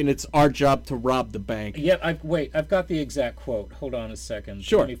bank, and it's our job to rob the bank. Yeah, I've got the exact quote. Hold on a second.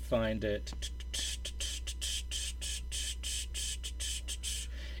 Sure. Let me find it.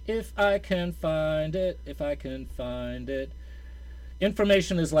 If I can find it.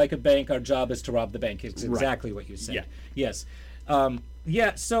 Information is like a bank. Our job is to rob the bank. It's exactly what you said. Yeah.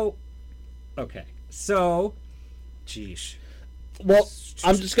 Yes. So, okay. So, geesh. Well,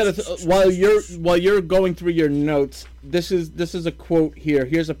 I'm just gonna while you're going through your notes. This is a quote here.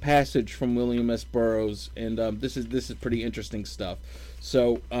 Here's a passage from William S. Burroughs, and this is pretty interesting stuff.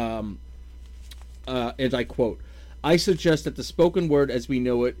 So, as I quote, "I suggest that the spoken word, as we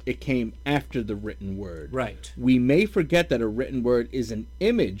know it, it came after the written word. Right. We may forget that a written word is an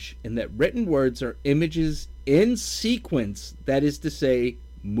image, and that written words are images in sequence. That is to say,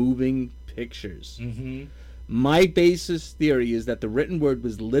 moving pictures." Mm-hmm. My basis theory is that the written word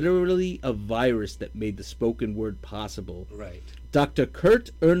was literally a virus that made the spoken word possible. Right. Dr.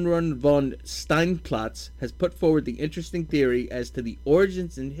 Kurt Ernrun von Steinplatz has put forward the interesting theory as to the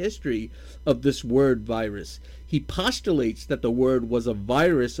origins and history of this word virus. He postulates that the word was a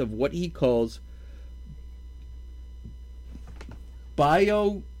virus of what he calls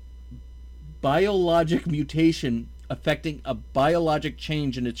biologic mutation affecting a biologic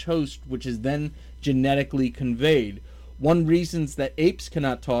change in its host, which is then genetically conveyed. One reason that apes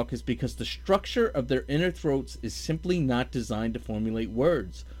cannot talk is because the structure of their inner throats is simply not designed to formulate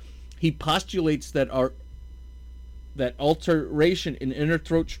words. He postulates that that alteration in inner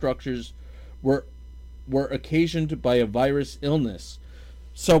throat structures were occasioned by a virus illness.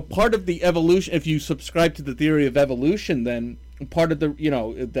 So part of the evolution, if you subscribe to the theory of evolution, then part of the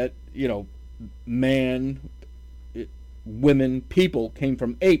man, women, people came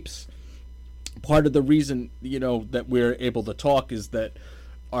from apes. Part of the reason, that we're able to talk is that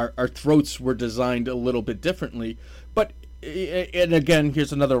our throats were designed a little bit differently. But, and again,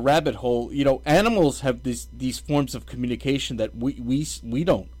 here's another rabbit hole. Animals have these forms of communication that we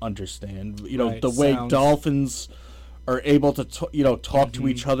don't understand. Right, the way sounds. Dolphins are able to talk to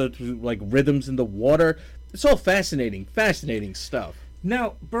each other through like rhythms in the water. It's all fascinating stuff.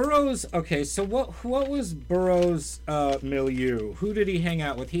 Now, Burroughs, okay, so what was Burroughs' milieu? Who did he hang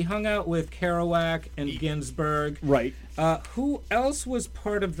out with? He hung out with Kerouac and Ginsberg. Right. Who else was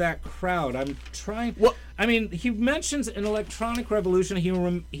part of that crowd? I'm trying... Well, I mean, he mentions in Electronic Revolution,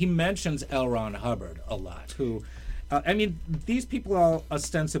 he mentions L. Ron Hubbard a lot, who... these people all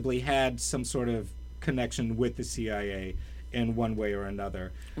ostensibly had some sort of connection with the CIA in one way or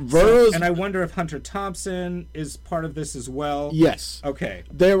another. Burroughs, and I wonder if Hunter Thompson is part of this as well. Yes. Okay.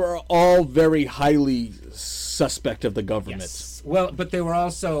 They were all very highly suspect of the government. Yes. Well, but they were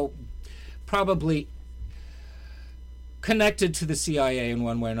also probably connected to the CIA in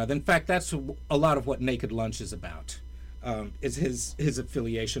one way or another. In fact, that's a lot of what Naked Lunch is about, is his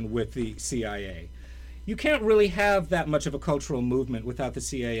affiliation with the CIA. You can't really have that much of a cultural movement without the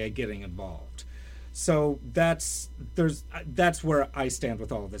CIA getting involved. So that's where I stand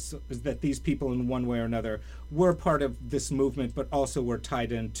with all of this, is that these people in one way or another were part of this movement, but also were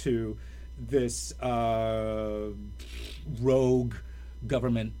tied into this rogue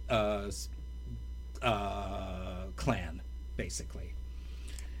government clan, basically.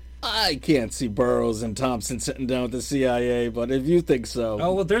 I can't see Burroughs and Thompson sitting down with the CIA, but if you think so...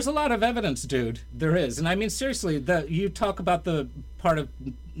 Oh, well, there's a lot of evidence, dude. There is. And I mean, seriously, you talk about the part of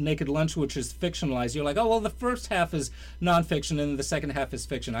Naked Lunch which is fictionalized. You're like, oh, well, the first half is nonfiction and the second half is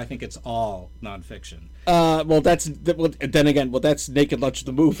fiction. I think it's all nonfiction. That's Naked Lunch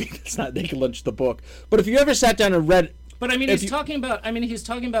the movie. It's not Naked Lunch the book. But if you ever sat down and read... But I mean, he's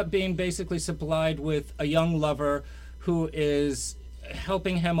talking about being basically supplied with a young lover who is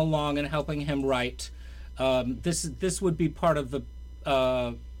helping him along and helping him write. This would be part of the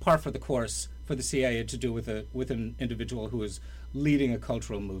par for the course for the CIA to do with an individual who is leading a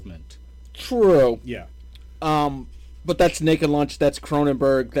cultural movement. True. Yeah. But that's Naked Lunch, that's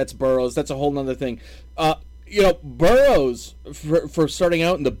Cronenberg, that's Burroughs, that's a whole nother thing. Burroughs, for starting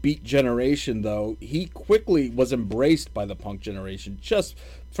out in the Beat generation, though, he quickly was embraced by the punk generation, just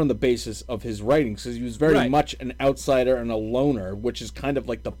from the basis of his writings, because he was very much an outsider and a loner, which is kind of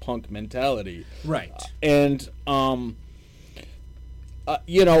like the punk mentality. Right.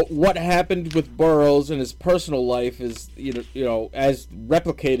 What happened with Burroughs in his personal life is, as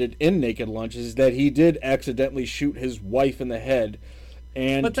replicated in Naked Lunch, is that he did accidentally shoot his wife in the head.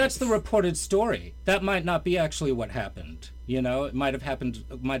 But that's the reported story. That might not be actually what happened. It might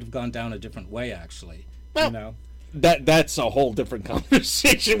have gone down a different way, actually. Well, that's a whole different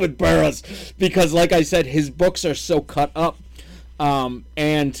conversation with Burroughs, because, like I said, his books are so cut up,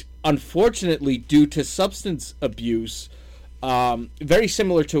 and unfortunately, due to substance abuse, very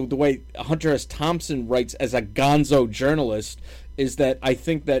similar to the way Hunter S. Thompson writes as a gonzo journalist, is that I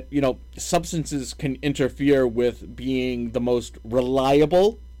think that, substances can interfere with being the most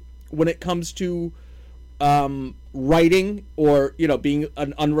reliable when it comes to writing or, being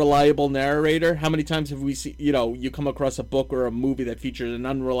an unreliable narrator. How many times have we seen, you come across a book or a movie that features an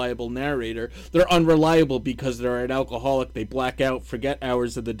unreliable narrator? They're unreliable because they're an alcoholic, they black out, forget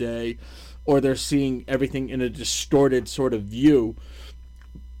hours of the day, or they're seeing everything in a distorted sort of view.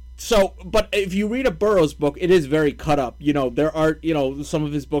 So, but if you read a Burroughs book, it is very cut up. There are, some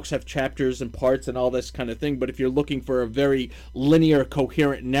of his books have chapters and parts and all this kind of thing. But if you're looking for a very linear,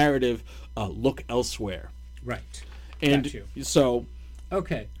 coherent narrative, look elsewhere. Right. And Got you. so,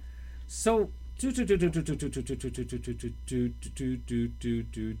 Okay. So, I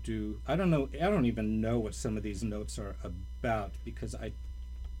don't know. I don't even know what some of these notes are about because I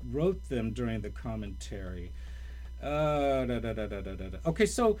wrote them during the commentary. Okay,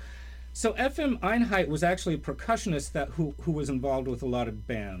 so FM Einheit was actually a percussionist who was involved with a lot of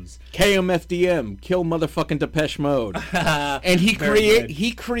bands. KMFDM, Kill Motherfucking Depeche Mode, and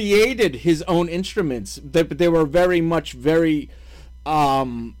he created his own instruments. They were very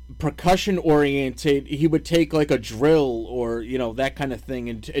percussion oriented. He would take like a drill or that kind of thing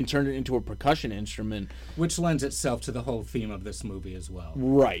and turn it into a percussion instrument, which lends itself to the whole theme of this movie as well.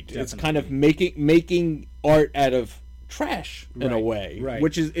 Right. Definitely. It's kind of making art out of trash in a way, right.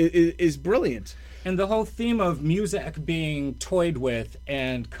 Which is brilliant. And the whole theme of music being toyed with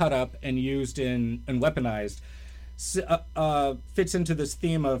and cut up and used and weaponized fits into this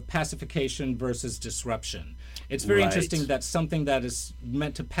theme of pacification versus disruption. It's very interesting that something that is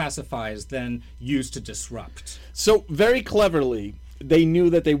meant to pacify is then used to disrupt. So very cleverly, they knew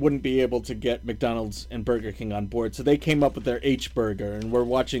that they wouldn't be able to get McDonald's and Burger King on board, so they came up with their H-Burger, and we're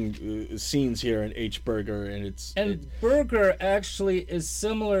watching scenes here in H-Burger, and burger actually is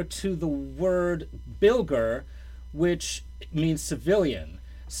similar to the word bilger, which means civilian.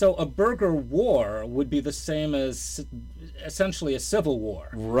 So a burger war would be the same as essentially a civil war,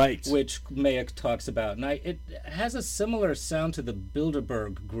 right? Which Mayak talks about, and it has a similar sound to the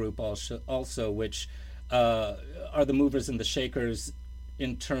Bilderberg group also, which are the movers and the shakers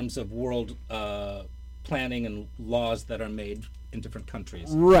in terms of world planning and laws that are made in different countries.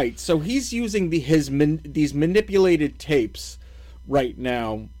 Right. So he's using these manipulated tapes right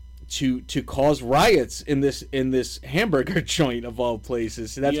now to cause riots in this hamburger joint of all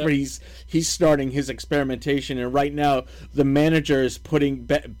places. So that's where he's starting his experimentation. And right now, the manager is putting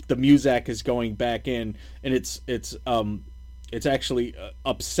the Muzak is going back in, and it's actually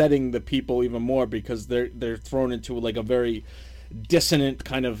upsetting the people even more because they're thrown into like a very dissonant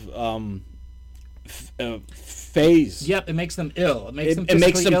kind of phase. Yep, it makes them ill. It makes them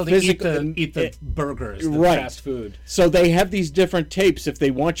physically ill to eat the burgers, the fast food. So they have these different tapes if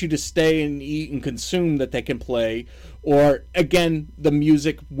they want you to stay and eat and consume that they can play. Or again, the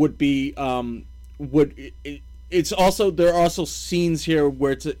music would be it's also there are also scenes here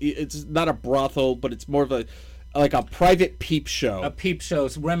where it's not a brothel, but it's more of a private peep show. A peep show.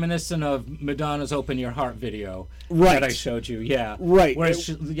 It's reminiscent of Madonna's "Open Your Heart" video that I showed you. Yeah, right. Where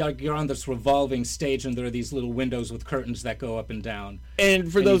you're on this revolving stage, and there are these little windows with curtains that go up and down. And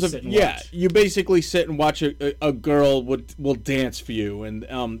for those of you basically sit and watch a girl will dance for you,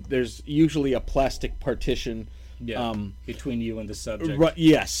 and there's usually a plastic partition between you and the subject. Right.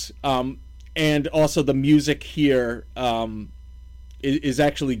 Yes. And also the music here. Is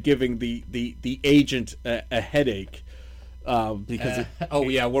actually giving the agent a headache because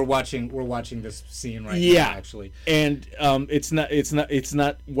we're watching this scene right now actually, and it's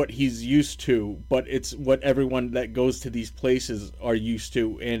not what he's used to, but it's what everyone that goes to these places are used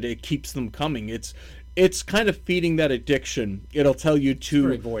to, and it keeps them coming. It's kind of feeding that addiction. It'll tell you to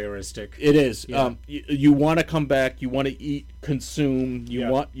very voyeuristic. It is. Yeah. You want to come back. You want to eat, consume. You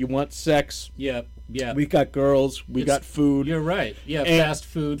want sex. Yeah. Yeah. We got girls. We got food. You're right. Yeah. Fast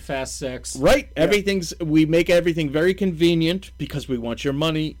food, fast sex. Right. Yeah. We make everything very convenient because we want your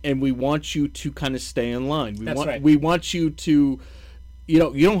money and we want you to kind of stay in line. We want you to. You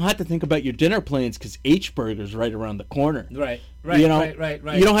don't have to think about your dinner plans because H-Burger's right around the corner. Right. Right. You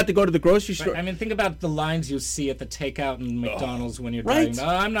don't have to go to the grocery store. Right. I mean, think about the lines you see at the takeout in McDonald's when you're driving.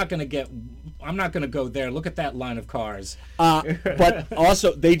 I'm not going to go there. Look at that line of cars. But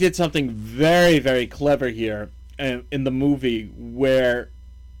also, they did something very, very clever here in the movie where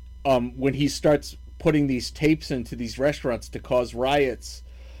when he starts putting these tapes into these restaurants to cause riots,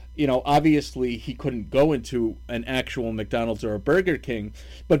 obviously he couldn't go into an actual McDonald's or a Burger King,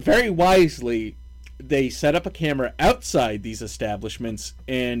 but very wisely they set up a camera outside these establishments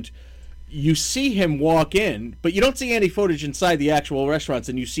and you see him walk in, but you don't see any footage inside the actual restaurants,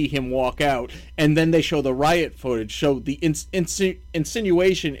 and you see him walk out, and then they show the riot footage. So the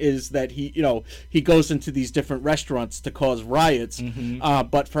insinuation is that he goes into these different restaurants to cause riots,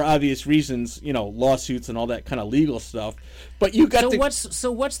 but for obvious reasons, lawsuits and all that kind of legal stuff. But you got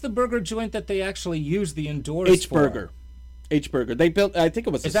what's the burger joint that they actually use the indoors H-Burger. H-Burger. They built. I think it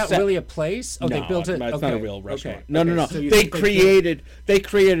was. Is that really a place? Oh, no, they built it. It's okay. not a real restaurant. Okay. No. So they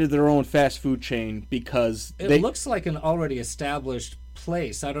created their own fast food chain because it looks like an already established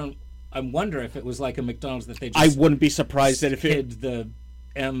place. I wonder if it was like a McDonald's that they just. I wouldn't be surprised that if hid the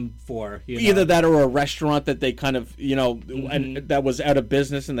M for either that or a restaurant that they kind of and that was out of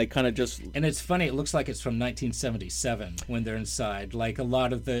business and they kind of just. And it's funny. It looks like it's from 1977 when they're inside. Like a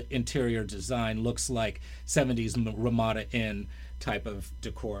lot of the interior design looks like 70s Ramada Inn type of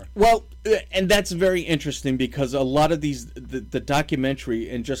decor. Well, and that's very interesting because a lot of the documentary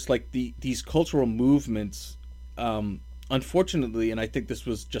and just like these cultural movements. Unfortunately, and I think this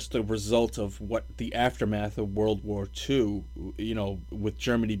was just a result of what the aftermath of World War II, with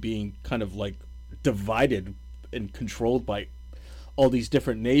Germany being kind of like divided and controlled by all these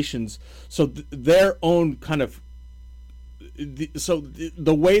different nations. So their own kind of...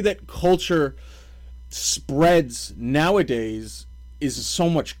 the way that culture spreads nowadays is so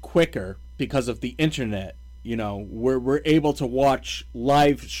much quicker because of the internet. We're able to watch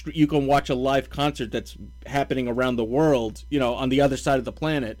live. You can watch a live concert that's happening around the world, on the other side of the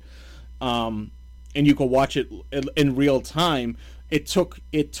planet, and you can watch it in real time. It took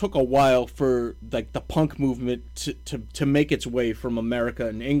a while for like the punk movement to make its way from America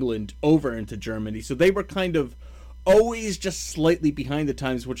and England over into Germany. So they were kind of always just slightly behind the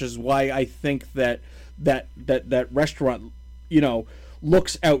times, which is why I think that restaurant,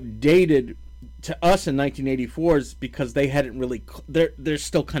 looks outdated to us in 1984 is because they hadn't really. They're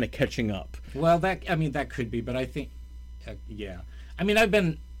still kind of catching up. Well, that could be, but I think, yeah. I mean, I've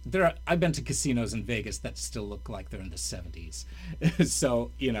been to casinos in Vegas that still look like they're in the 70s.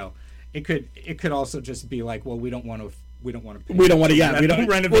 So it could also just be like, well, we don't want to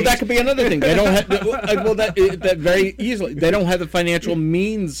renovate. Well, that could be another thing. They don't have. That very easily. They don't have the financial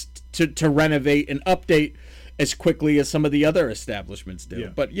means to renovate and update as quickly as some of the other establishments do. Yeah.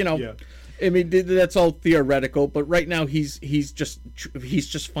 But I mean, that's all theoretical. But right now, he's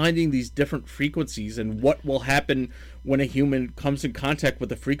just finding these different frequencies and what will happen when a human comes in contact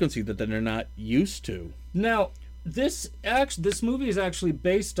with a frequency that they're not used to. Now, this movie is actually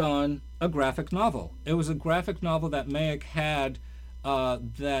based on a graphic novel. It was a graphic novel that Mayak had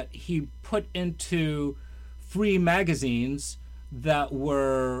that he put into free magazines that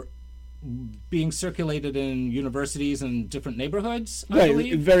were being circulated in universities and different neighborhoods, I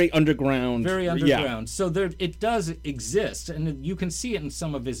believe. Very underground. Yeah. So it does exist, and you can see it in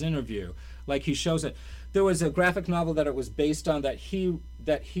some of his interview. Like he shows it. There was a graphic novel that it was based on that he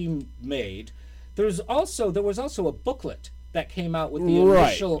made. There was also a booklet that came out with the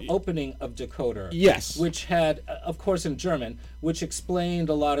initial opening of Decoder. Yes. Which had, of course, in German, which explained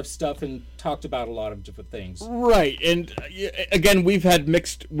a lot of stuff and talked about a lot of different things. Right. And again, we've had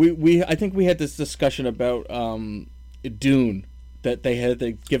mixed. I think we had this discussion about Dune, that they had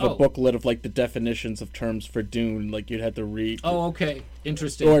to give a booklet of like the definitions of terms for Dune, like you'd have to read. Oh, okay.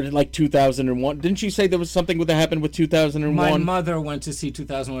 Interesting. Or like 2001. Didn't you say there was something that happened with 2001? My mother went to see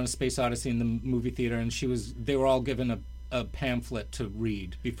 2001: A Space Odyssey in the movie theater, and they were all given a pamphlet to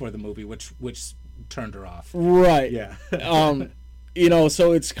read before the movie, which turned her off. Right. Yeah.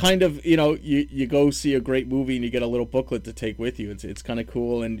 So it's kind of, you go see a great movie and you get a little booklet to take with you. It's kind of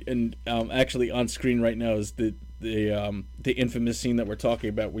cool. And actually on screen right now is the infamous scene that we're talking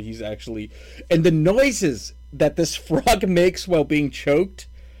about, where he's actually, and the noises that this frog makes while being choked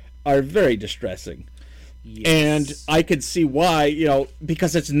are very distressing. Yes. And I could see why,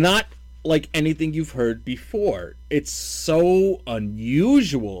 because it's not like anything you've heard before. It's so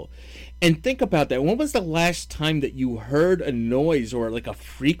unusual. And think about that. When was the last time that you heard a noise or like a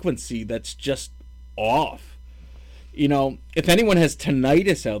frequency that's just off? If anyone has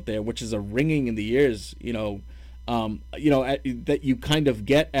tinnitus out there, which is a ringing in the ears, that you kind of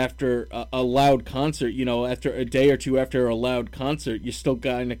get after a loud concert, after a day or two after a loud concert, you still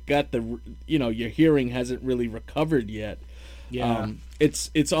kind of got your hearing hasn't really recovered yet. Yeah.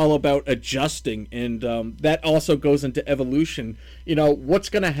 It's all about adjusting, and that also goes into evolution. What's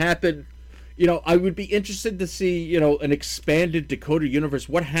going to happen, I would be interested to see, an expanded Decoder universe.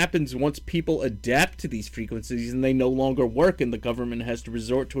 What happens once people adapt to these frequencies and they no longer work, and the government has to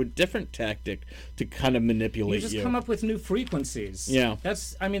resort to a different tactic to kind of manipulate you? Just come up with new frequencies. Yeah.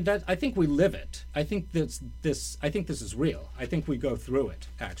 I think we live it. I think this is real. I think we go through it,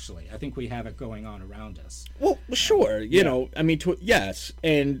 actually. I think we have it going on around us. Well, sure. Yes.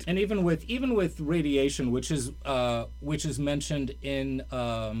 And even with radiation, which is mentioned in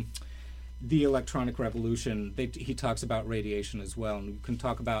the electronic revolution, he talks about radiation as well, and we can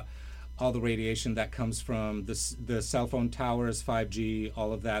talk about all the radiation that comes from the cell phone towers, 5G,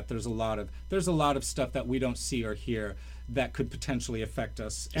 all of that. There's a lot of stuff that we don't see or hear that could potentially affect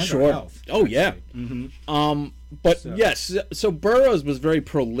us and our health. Oh, yeah. Mm-hmm. Yes, so Burroughs was very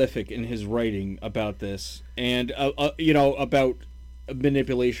prolific in his writing about this, and about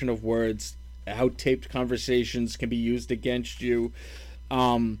manipulation of words, how taped conversations can be used against you.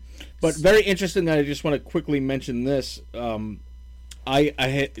 But very interesting. I just want to quickly mention this.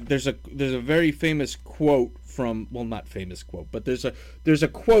 There's a very famous quote from, well, not famous quote, but there's a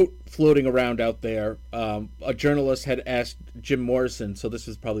quote floating around out there. A journalist had asked Jim Morrison, so this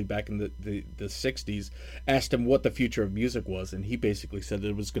was probably back in the 60s, asked him what the future of music was, and he basically said that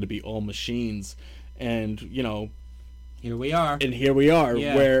it was going to be all machines. And here we are.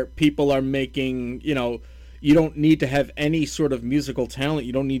 Yeah. Where people are making, you don't need to have any sort of musical talent.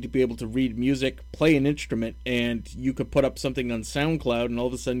 You don't need to be able to read music, play an instrument, and you could put up something on SoundCloud, and all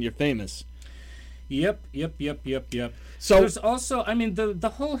of a sudden you're famous. Yep. So there's also,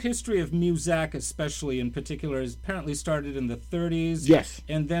 the whole history of Muzak, especially in particular, is apparently started in the 30s. Yes.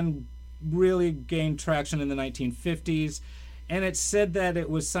 And then really gained traction in the 1950s. And it's said that it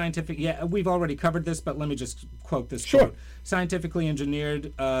was scientific. Yeah, we've already covered this, but let me just quote this quote. Scientifically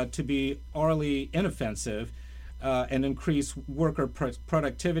engineered to be orally inoffensive and increase worker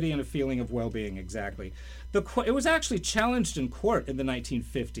productivity and a feeling of well-being. Exactly. It was actually challenged in court in the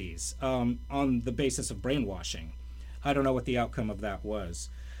 1950s on the basis of brainwashing. I don't know what the outcome of that was.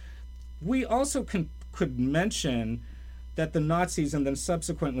 We also could mention that the Nazis and then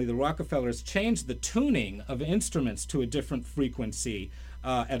subsequently the Rockefellers changed the tuning of instruments to a different frequency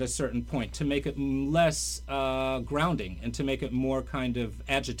at a certain point to make it less grounding and to make it more kind of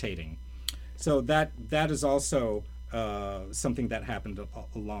agitating. So that is also something that happened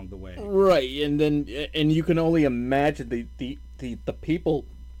along the way. Right, and you can only imagine the people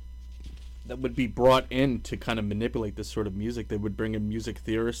that would be brought in to kind of manipulate this sort of music. They would bring a music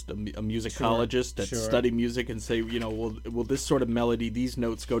theorist, a musicologist that study music and say, well, this sort of melody, these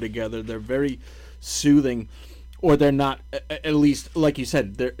notes go together. They're very soothing, or they're not. At least, like you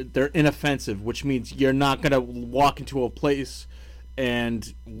said, they're inoffensive, which means you're not going to walk into a place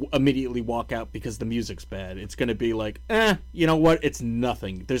and immediately walk out because the music's bad. It's going to be like, you know what? It's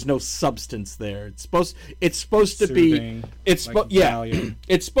nothing. There's no substance there. It's supposed to be. It's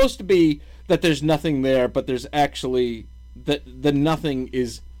it's supposed to be that there's nothing there, but there's actually the nothing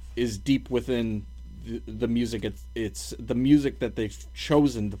is deep within the music. It's the music that they've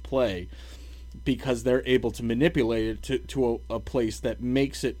chosen to play because they're able to manipulate it to a place that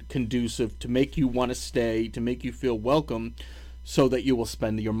makes it conducive to make you want to stay, to make you feel welcome, so that you will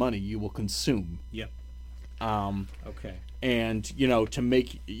spend your money, you will consume. Yep. Okay. And, to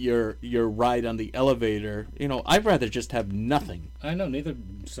make your ride on the elevator, I'd rather just have nothing. I know,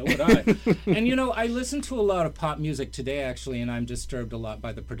 so would I. And, I listen to a lot of pop music today, actually, and I'm disturbed a lot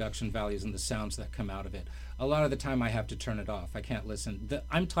by the production values and the sounds that come out of it. A lot of the time I have to turn it off. I can't listen.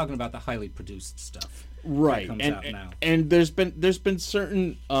 I'm talking about the highly produced stuff. Right. That comes out now. And there's been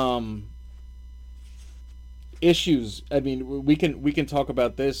certain issues. I mean, we can talk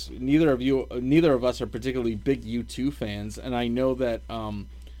about this. Neither of us are particularly big U2 fans, and I know that.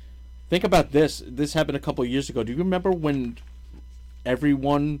 Think about this. This happened a couple of years ago. Do you remember when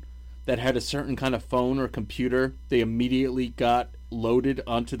everyone that had a certain kind of phone or computer, they immediately got loaded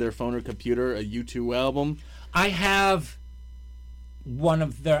onto their phone or computer a U2 album? I have one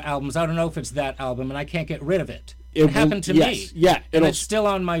of their albums. I don't know if it's that album, and I can't get rid of it. It happened to me. Yeah, and it's still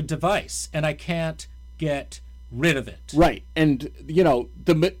on my device, and I can't get rid of it. Right, and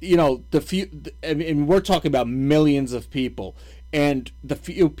we're talking about millions of people, and the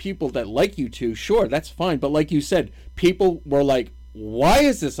few people that like U2, sure, that's fine. But like you said, people were like, "Why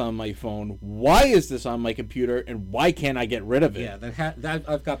is this on my phone? Why is this on my computer? And why can't I get rid of it?" Yeah,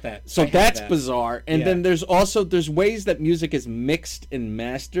 I've got that. So that's bizarre. And then there's ways that music is mixed and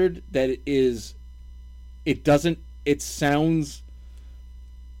mastered that it sounds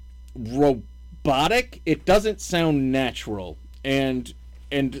robotic. It doesn't sound natural. And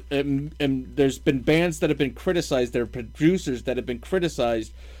there's been bands that have been criticized, there are producers that have been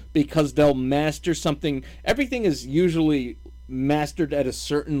criticized because they'll master something. Everything is usually mastered at a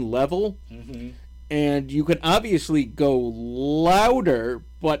certain level, and you can obviously go louder,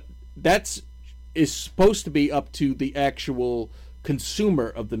 but is supposed to be up to the actual consumer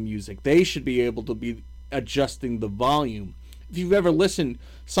of the music. They should be able to be adjusting the volume. If you've ever listened,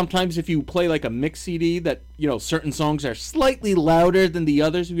 sometimes if you play like a mix CD, that certain songs are slightly louder than the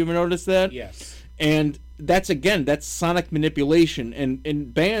others. Have you ever noticed that? Yes. And that's sonic manipulation. And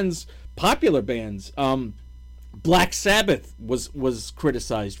in bands, popular bands, Black Sabbath was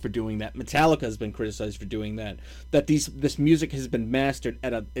criticized for doing that. Metallica has been criticized for doing that. That this music has been mastered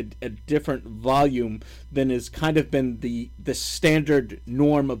at a different volume than has kind of been the standard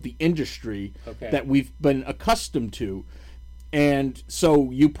norm of the industry that we've been accustomed to. And so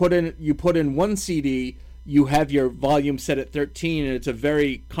you put in one CD, you have your volume set at 13, and it's a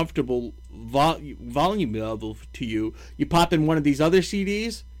very comfortable volume level to you. You pop in one of these other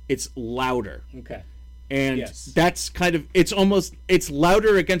CDs, it's louder. Okay. And that's it's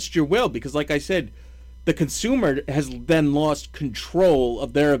louder against your will, because like I said, the consumer has then lost control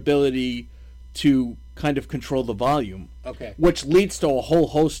of their ability to kind of control the volume. Okay. Which leads to a whole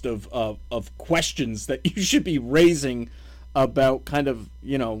host of questions that you should be raising about kind of,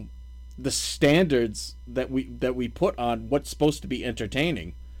 the standards that we put on what's supposed to be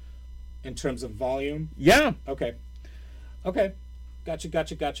entertaining. In terms of volume? Yeah. Okay.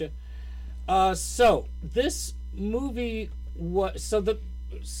 Gotcha. So this movie was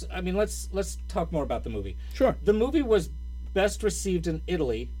let's talk more about the movie. Sure. The movie was best received in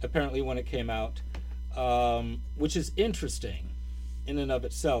Italy, apparently, when it came out, which is interesting in and of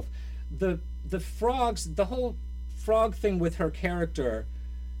itself. The frogs, the whole frog thing with her character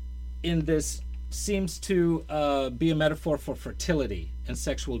in this seems to be a metaphor for fertility and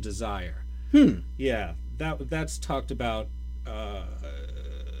sexual desire. Yeah, that's talked about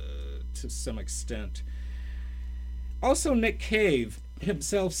to some extent. Also, Nick Cave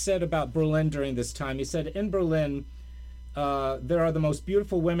himself said about Berlin during this time, he said, in Berlin, there are the most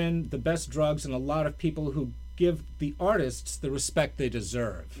beautiful women, the best drugs, and a lot of people who give the artists the respect they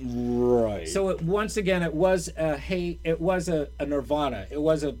deserve. Right. So it was a nirvana. It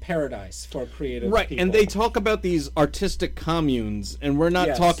was a paradise for creative people. And they talk about these artistic communes, and we're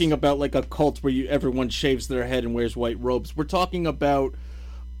not talking about like a cult where everyone shaves their head and wears white robes. We're talking about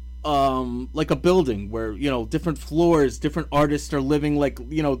like a building where different floors, different artists are living, like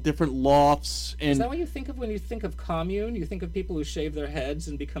different lofts. And is that what you think of when you think of commune? You think of people who shave their heads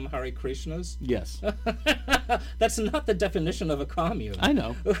and become Hare Krishnas? Yes. That's not the definition of a commune. I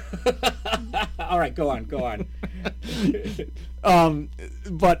know. All right, go on.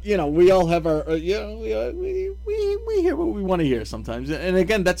 But we all have our we hear what we want to hear sometimes, and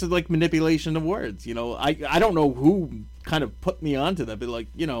again, that's like manipulation of words. I don't know who kind of put me onto that, but like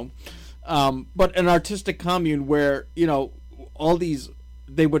but an artistic commune where all these,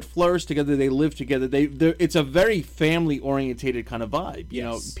 they would flourish together, they live together, it's a very family orientated kind of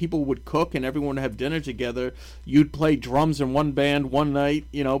vibe. People would cook and everyone would have dinner together. You'd play drums in one band one night,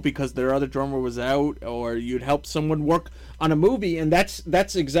 because their other drummer was out, or you'd help someone work on a movie, and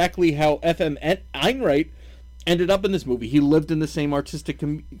that's exactly how F.M. Einreit ended up in this movie. He lived in the same artistic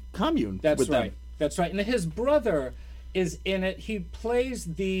commune with them. That's right. And his brother is in it. He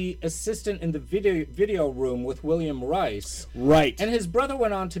plays the assistant in the video room with William Rice. Right. And his brother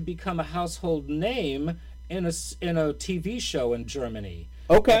went on to become a household name in a TV show in Germany.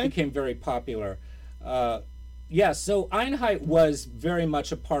 Okay. That became very popular. So Einheit was very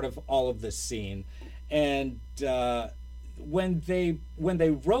much a part of all of this scene. And when they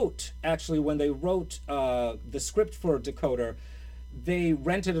wrote the script for Decoder, they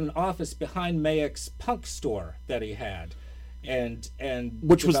rented an office behind Mayek's punk store that he had, and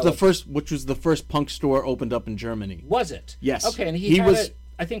which was the first punk store opened up in Germany. Was it? Yes. Okay, and he had it,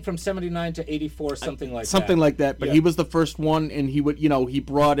 I think, from 79 to 84, something like that. But he was the first one, and he would, he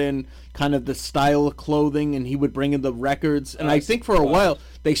brought in kind of the style of clothing, and he would bring in the records. And I think for a while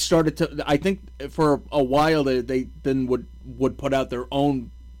they started to. I think for a while they then would put out their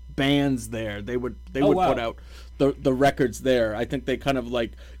own bands there. They would put out the records there. I think they kind of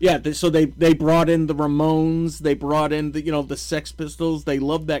like so they brought in the Ramones, they brought in the Sex Pistols. They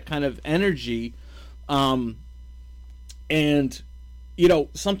loved that kind of energy, and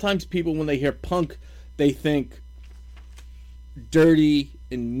sometimes people, when they hear punk, they think dirty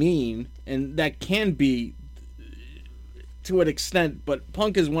and mean, and that can be to an extent, but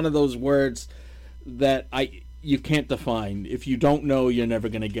punk is one of those words that you can't define. If you don't know, you're never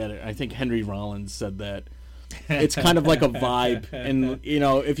going to get it. I think Henry Rollins said that. It's kind of like a vibe, and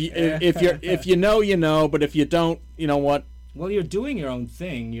if you know, you know, but if you don't, you know what, Well, you're doing your own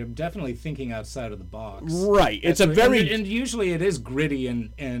thing. You're definitely thinking outside of the box. Right. It's a very and usually it is gritty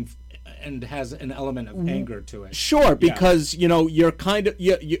and has an element of anger to it. Sure, because you're kind of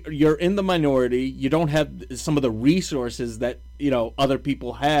you're in the minority. You don't have some of the resources that other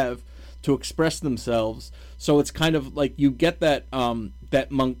people have to express themselves. So it's kind of like you get that that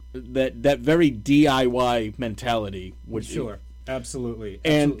very DIY mentality. Which Sure. Absolutely.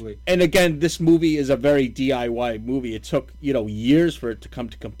 And again, this movie is a very DIY movie. It took years for it to come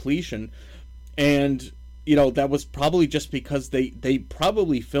to completion, and that was probably just because they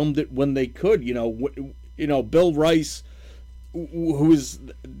probably filmed it when they could. Bill Rice, who is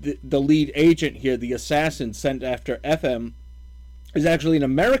the lead agent here, the assassin sent after FM, is actually an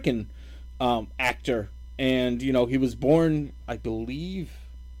American actor, and he was born, I believe,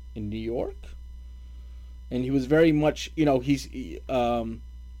 in New York. And he was very much, he was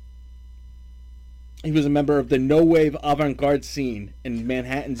a member of the no-wave avant-garde scene in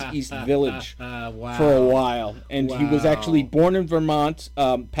Manhattan's East Village wow. for a while. And he was actually born in Vermont,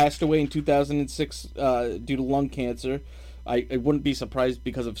 passed away in 2006 due to lung cancer. I wouldn't be surprised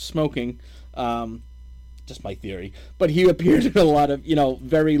because of smoking, just my theory. But he appeared in a lot of,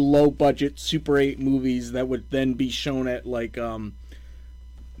 very low-budget Super 8 movies that would then be shown at, like,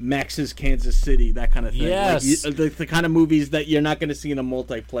 Max's Kansas City, that kind of thing. Yes. Like, the kind of movies that you're not going to see in a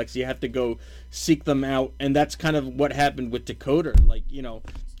multiplex. You have to go seek them out, and that's kind of what happened with Decoder. Like,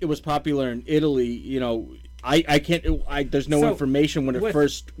 it was popular in Italy. I can't. There's no information when it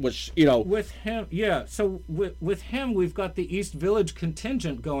first was. With him, yeah. So with him, we've got the East Village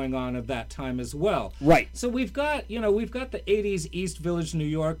contingent going on at that time as well. Right. So we've got the '80s East Village, New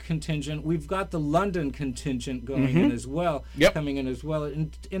York contingent. We've got the London contingent going in as well. Yep. Coming in as well.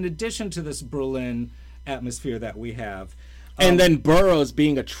 In addition to this Berlin atmosphere that we have. And then Burroughs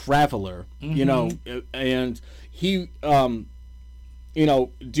being a traveler, and he,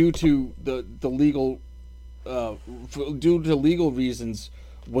 due to the legal. Due to legal reasons,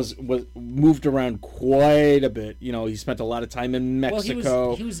 was moved around quite a bit. He spent a lot of time in Mexico.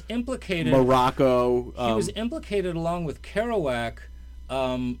 Well, he was implicated. Morocco. He was implicated along with Kerouac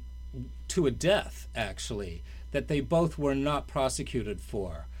to a death, actually, that they both were not prosecuted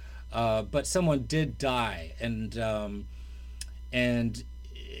for. But someone did die, and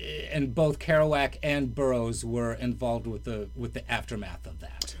both Kerouac and Burroughs were involved with the aftermath of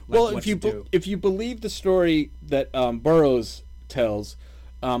that. Well, if you believe the story that Burroughs tells,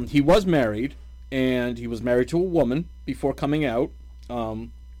 he was married, and he was married to a woman before coming out,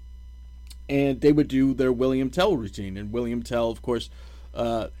 and they would do their William Tell routine. And William Tell, of course,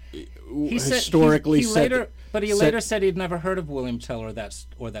 historically said... But he later said he'd never heard of William Tell or that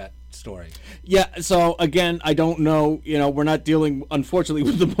story. Yeah, so again, I don't know. We're not dealing, unfortunately,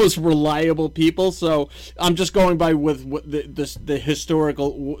 with the most reliable people. So I'm just going by with the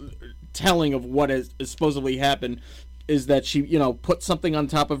historical telling of what has supposedly happened. Is that she, put something on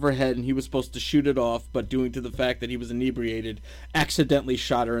top of her head, and he was supposed to shoot it off, but due to the fact that he was inebriated, accidentally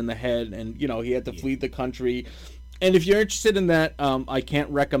shot her in the head, and he had to flee the country. And if you're interested in that, I can't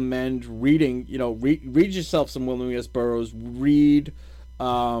recommend reading. Read yourself some William S. Burroughs. Read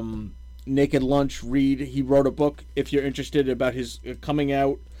Naked Lunch. He wrote a book. If you're interested about his coming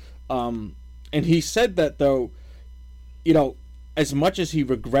out, and he said that though, as much as he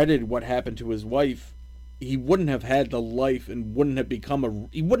regretted what happened to his wife, he wouldn't have had the life and wouldn't have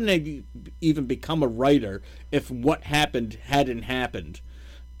even become a writer if what happened hadn't happened,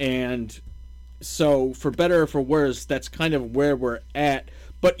 and. So, for better or for worse, that's kind of where we're at.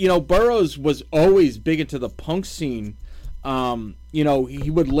 But, Burroughs was always big into the punk scene. He was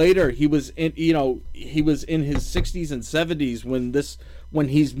in his 60s and 70s when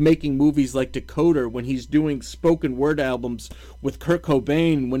he's making movies like Decoder, when he's doing spoken word albums with Kurt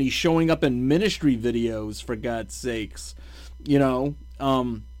Cobain, when he's showing up in Ministry videos, for God's sakes.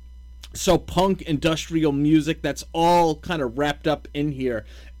 So punk, industrial music, that's all kind of wrapped up in here.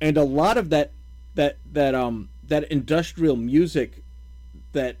 And a lot of that industrial music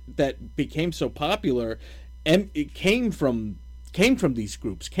that became so popular, and it came from these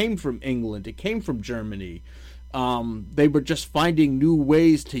groups, came from England, it came from Germany. They were just finding new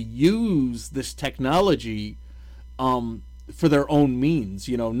ways to use this technology for their own means,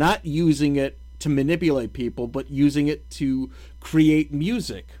 not using it to manipulate people, but using it to create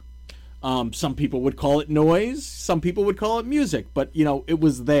music. Some people would call it noise, some people would call it music, but it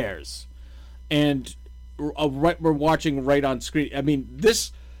was theirs. And we're watching right on screen. I mean,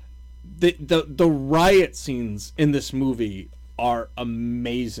 the riot scenes in this movie are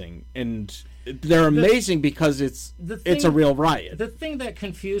amazing, and they're amazing because it's a real riot. The thing that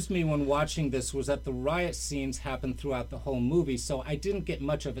confused me when watching this was that the riot scenes happened throughout the whole movie, so I didn't get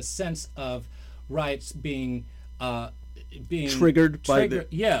much of a sense of riots being triggered by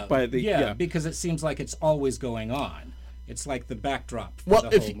the because it seems like it's always going on. It's like the backdrop for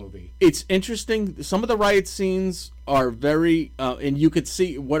the whole movie. It's interesting. Some of the riot scenes are very, and you could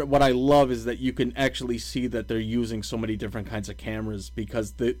see what I love is that you can actually see that they're using so many different kinds of cameras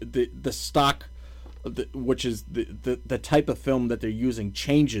because the stock, which is the type of film that they're using,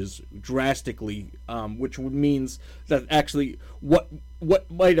 changes drastically, which means that actually what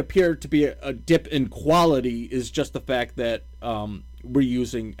might appear to be a dip in quality is just the fact that we're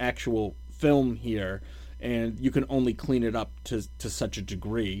using actual film here. And you can only clean it up to such a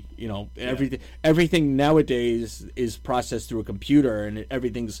degree. You know, everything nowadays is processed through a computer, and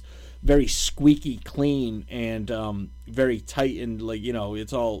everything's very squeaky clean and very tight, and like, you know,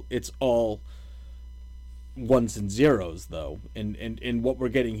 it's all ones and zeros though. And what we're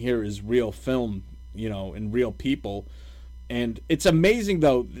getting here is real film, you know, and real people. And it's amazing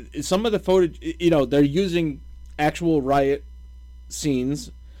though. Some of the footage, you know, they're using actual riot scenes.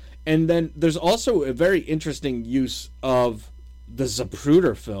 And then there's also a very interesting use of the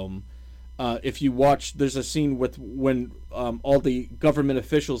Zapruder film. If you watch, there's a scene when all the government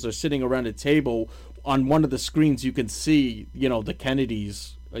officials are sitting around a table. On one of the screens, you can see, you know, the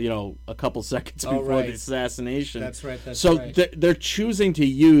Kennedys, you know, a couple seconds before the assassination. That's right. They're choosing to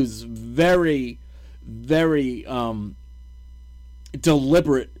use very, very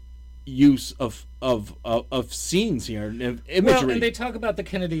deliberate use of scenes here and imagery. Well, and they talk about the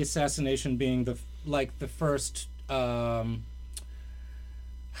Kennedy assassination being the first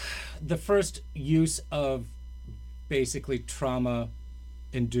use of basically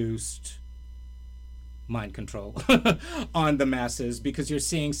trauma-induced mind control on the masses, because you're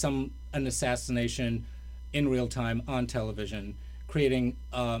seeing an assassination in real time on television, creating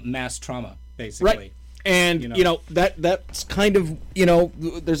mass trauma, basically. Right. And you know that's kind of, you know,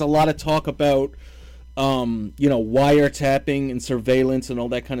 there's a lot of talk about you know, wiretapping and surveillance and all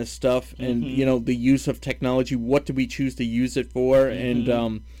that kind of stuff, and you know, the use of technology. What do we choose to use it for? And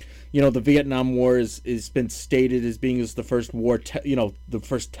you know, the Vietnam War is been stated as being the first war, you know, the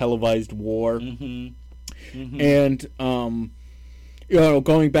first televised war. And you know,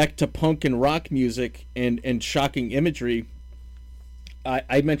 going back to punk and rock music and shocking imagery.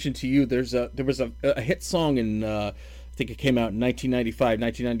 I mentioned to you there was a hit song in I think it came out in 1995,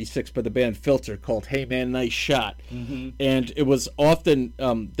 1996 by the band Filter called "Hey Man, Nice Shot," and it was often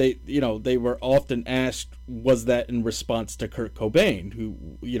they were often asked, was that in response to Kurt Cobain, who,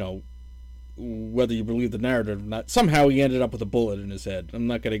 you know, whether you believe the narrative or not, somehow he ended up with a bullet in his head. I'm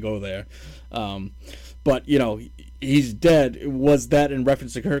not going to go there, but you know, he's dead. Was that in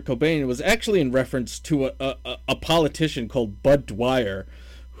reference to Kurt Cobain? It was actually in reference to a politician called Bud Dwyer,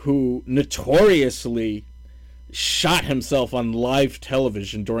 who notoriously shot himself on live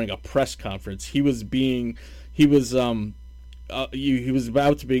television during a press conference. He was about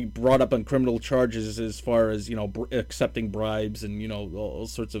to be brought up on criminal charges as far as, you know, accepting bribes and, you know, all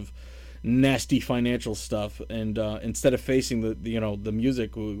sorts of nasty financial stuff. And instead of facing the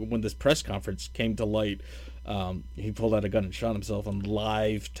music, when this press conference came to light, he pulled out a gun and shot himself on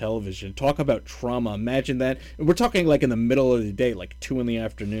live television. Talk about trauma. Imagine that. And we're talking like in the middle of the day, like 2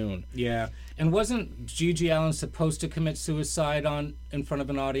 p.m. Yeah. And wasn't G.G. Allen supposed to commit suicide in front of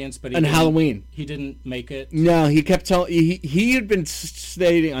an audience? But on Halloween, he didn't make it. No, he kept telling. He had been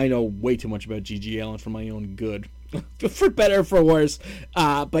stating. I know way too much about G.G. Allen for my own good, for better or for worse.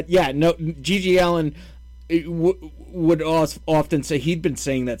 But yeah, no, G.G. Allen would often say, he'd been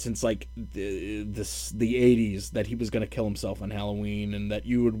saying that since like the 80s, that he was going to kill himself on Halloween, and that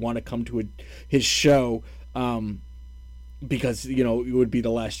you would want to come to his show. Because, you know, it would be the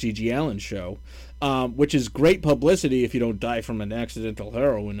last G.G. Allen show, which is great publicity if you don't die from an accidental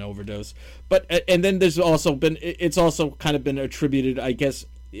heroin overdose. But and then there's also been, it's also kind of been attributed, I guess,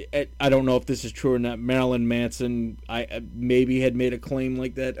 I don't know if this is true or not, Marilyn Manson maybe had made a claim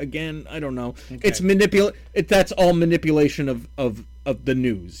like that. Again, I don't know. Okay. That's all manipulation of the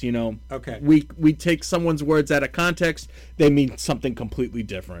news, you know. Okay. We take someone's words out of context, they mean something completely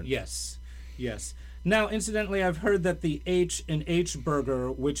different. Yes. Now, incidentally, I've heard that the H in H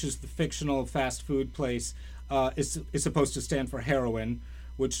Burger, which is the fictional fast food place, is supposed to stand for heroin,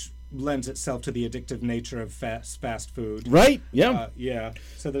 which lends itself to the addictive nature of fast food. Right, yeah. Yeah,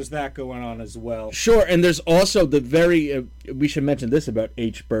 so there's that going on as well. Sure, and there's also the very, we should mention this about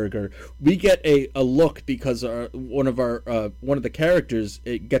H Burger. We get a look because one of the characters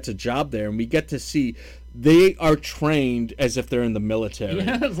gets a job there, and we get to see they are trained as if they're in the military.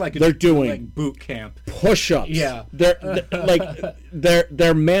 Yeah, it's like they're doing like boot camp push-ups. Yeah, they're like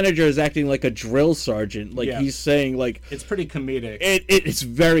their manager is acting like a drill sergeant. Like he's saying like it's pretty comedic. It's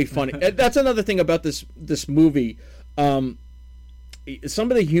very funny. That's another thing about this movie. Some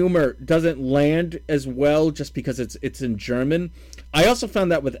of the humor doesn't land as well just because it's in German. I also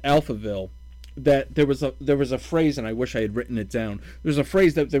found that with Alphaville, that there was a phrase, and I wish I had written it down. There was a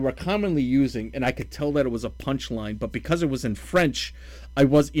phrase that they were commonly using, and I could tell that it was a punchline, but because it was in French, I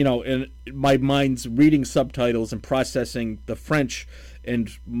was, in my mind's reading subtitles and processing the French, and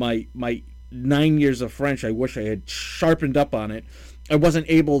my 9 years of French, I wish I had sharpened up on it. I wasn't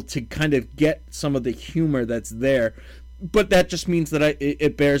able to kind of get some of the humor that's there, but that just means that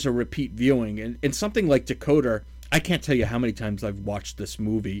it bears a repeat viewing. And something like Decoder, I can't tell you how many times I've watched this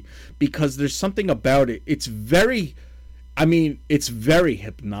movie because there's something about it. It's very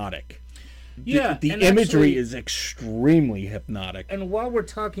hypnotic. Yeah, the and imagery actually, is extremely hypnotic. And while we're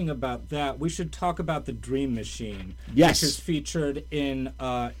talking about that, we should talk about the Dream Machine, Yes. which is featured in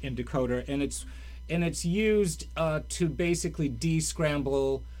Decoder, and it's used to basically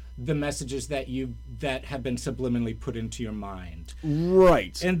de-scramble the messages that have been subliminally put into your mind.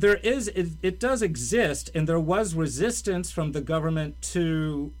 Right. And it does exist, and there was resistance from the government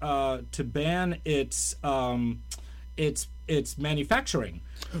to ban its manufacturing.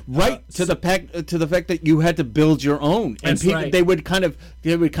 Right, to the fact that you had to build your own, and That's right. they would kind of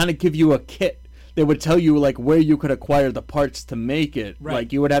give you a kit. They would tell you like where you could acquire the parts to make it. Right.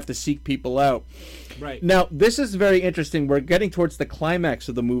 Like you would have to seek people out. Right. Now, this is very interesting. We're getting towards the climax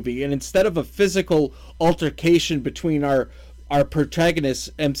of the movie, and instead of a physical altercation between our protagonists,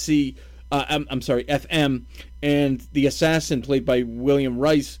 FM, and the assassin played by William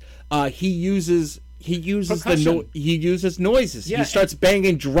Rice, he uses noises. Yeah, he starts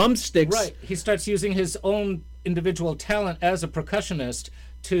banging drumsticks. Right. He starts using his own individual talent as a percussionist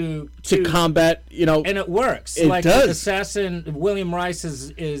to combat, and it works. It does. The assassin William Rice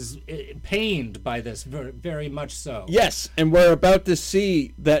is pained by this, very, very much so. Yes, and we're about to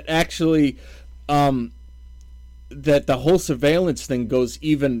see that actually that the whole surveillance thing goes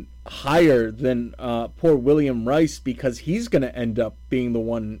even higher than poor William Rice, because he's going to end up being the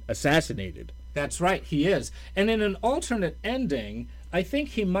one assassinated. That's right, he is. And in an alternate ending, I think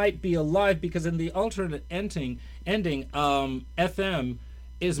he might be alive, because in the alternate ending, FM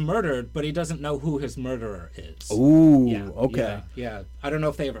is murdered, but he doesn't know who his murderer is. Ooh, Yeah, okay. Yeah. I don't know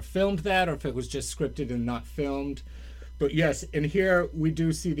if they ever filmed that or if it was just scripted and not filmed. But yes, and here we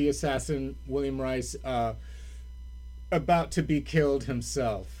do see the assassin, William Rice, about to be killed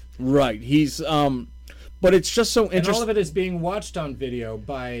himself. Right. He's but it's just so interesting. And all of it is being watched on video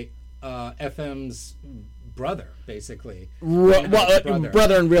by FM's brother, basically.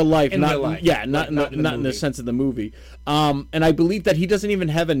 Brother in real life, In real life. Yeah, not in the sense of the movie. And I believe that he doesn't even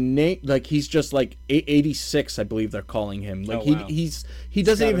have a name. Like he's just like 86, I believe they're calling him. Like wow. he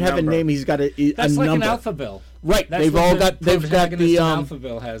doesn't even have a number. name. He's got a That's like number. an Alphaville. Right. That's they've what all the got the protagonist in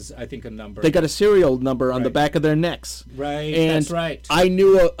Alphaville has, I think, a number. They got a serial number on the Right. back of their necks. Right. And that's right. I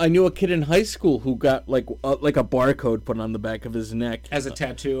knew a kid in high school who got like a barcode put on the back of his neck As a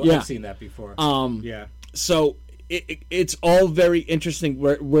tattoo. yeah. I've seen that before. Yeah. So it's all very interesting.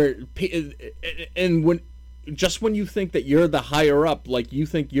 Where and when you think that you're the higher up, like you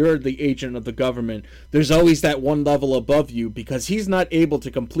think you're the agent of the government, there's always that one level above you, because he's not able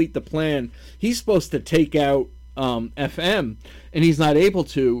to complete the plan. He's supposed to take out FM, and he's not able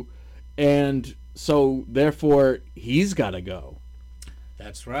to, and so therefore he's got to go.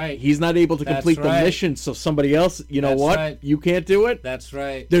 That's right. He's not able to complete the mission, so somebody else, That's what? right. You can't do it? That's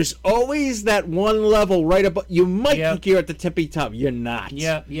right. There's always that one level right above. You might Yep. think you're at the tippy top. You're not.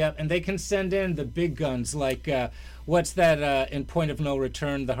 Yeah. And they can send in the big guns, like, what's that in Point of No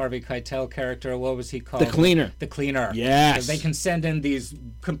Return, the Harvey Keitel character? What was he called? The Cleaner. The Cleaner. Yes. So they can send in these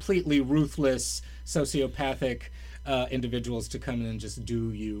completely ruthless, sociopathic individuals to come in and just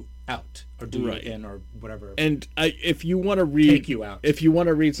do you out, or do Right. you in, or whatever. And if you want to read, Take you out. If you want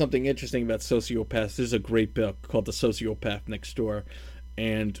to read something interesting about sociopaths, there's a great book called The Sociopath Next Door.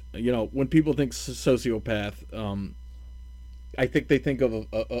 And when people think sociopath, I think they think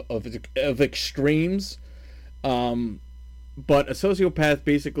of extremes. But a sociopath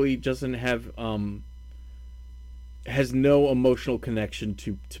basically doesn't have has no emotional connection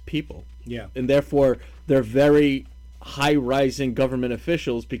to people. Yeah. And therefore they're very high-rising government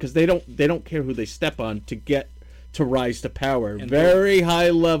officials, because they don't care who they step on to get to rise to power. And very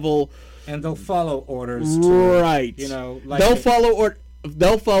high level. And they'll follow orders. Too, Right. Like they'll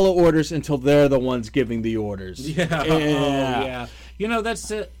follow orders until they're the ones giving the orders. Yeah. Yeah. Oh, yeah.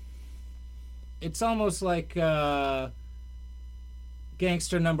 That's it. it's almost like Gangster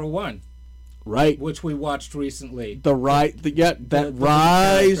 #1, Right. which we watched recently. The rise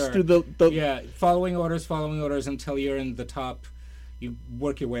character. through the Yeah, following orders until you're in the top. You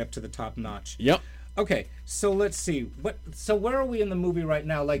work your way up to the top notch. Yep. Okay, so let's see. So where are we in the movie right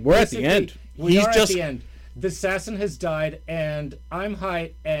now? Like We're at the end. We He's are just- at the end. The assassin has died, and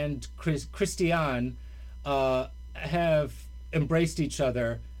Imhite and Christiane have embraced each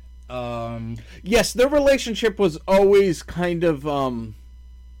other. Yes, their relationship was always kind of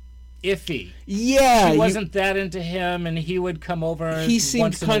Iffy. yeah. She wasn't that into him, and he would come over He seemed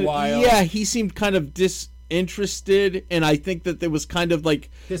once in kind a of while. yeah. He seemed kind of disinterested, and I think that there was kind of like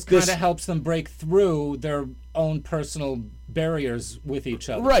This kind of helps them break through their own personal barriers with each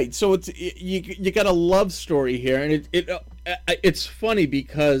other. right. So you got a love story here, and it's funny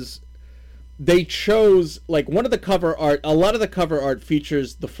because they chose like one of the cover art. A lot of the cover art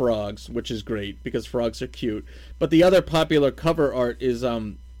features the frogs, which is great because frogs are cute. But the other popular cover art is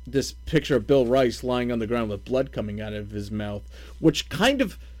this picture of Bill Rice lying on the ground with blood coming out of his mouth, which kind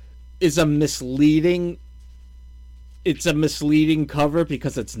of is a misleading. It's a misleading cover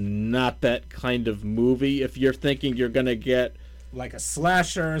because it's not that kind of movie. If you're thinking you're gonna get Like a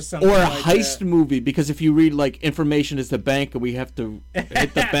slasher or something. or a like heist that. movie, because if you read like information is the bank and we have to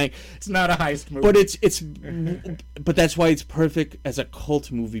hit the bank, It's not a heist movie. but but that's why it's perfect as a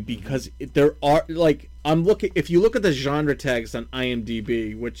cult movie because there are like I'm looking. If you look at the genre tags on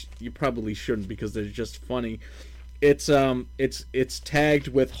IMDb, which you probably shouldn't because they're just funny, it's tagged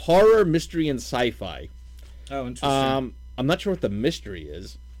with horror, mystery, and sci-fi. Oh, interesting. I'm not sure what the mystery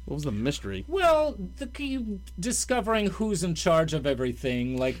is. What was the mystery? Well, discovering who's in charge of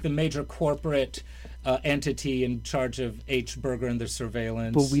everything, like the major corporate entity in charge of H. Berger and the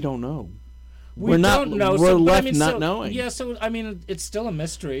surveillance. But we don't know. We don't know. We're but left not knowing. Yeah, so I mean, it's still a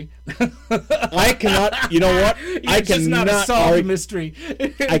mystery. I cannot. You know what? I It's just not a cannot solved argue. mystery.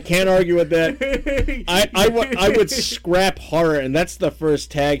 I can't argue with that. I would scrap horror, and that's the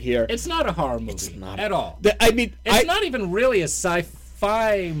first tag here. It's not a horror movie not at all. I mean, It's not even really a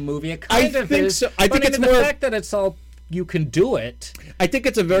sci-fi movie. It kind of think is. so. I think but it's the more- fact that it's all you can do it. I think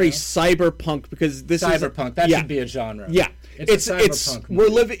it's a very cyberpunk because this Cyberpunk. That yeah. should be a genre. Yeah, It's a cyberpunk we're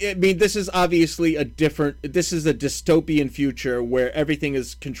movie. living. I mean, this is obviously this is a dystopian future where everything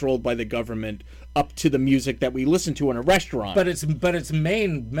is controlled by the government, up to the music that we listen to in a restaurant. But its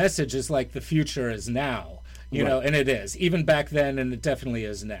main message is like the future is now. You know, and it is. Even back then, and it definitely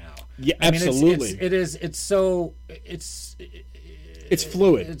is now. Yeah, I mean, absolutely. It's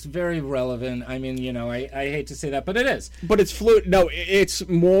fluid. It's very relevant. I mean, you know, I hate to say that, but it is. But it's fluid. No, it's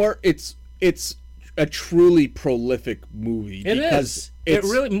more. It's a truly prolific movie. It because is. It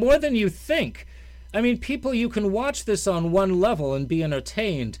really more than you think. I mean, you can watch this on one level and be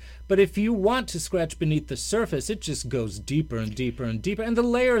entertained, but if you want to scratch beneath the surface, it just goes deeper and deeper and deeper, and the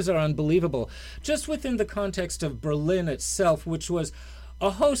layers are unbelievable. Just within the context of Berlin itself, which was a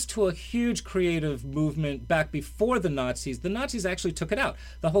host to a huge creative movement back before the Nazis actually took it out.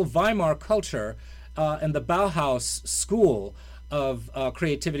 The whole Weimar culture and the Bauhaus school of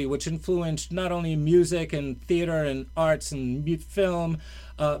creativity, which influenced not only music and theater and arts and film,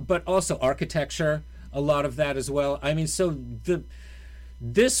 but also architecture, a lot of that as well. I mean, so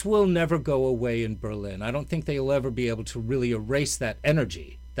this will never go away in Berlin. I don't think they'll ever be able to really erase that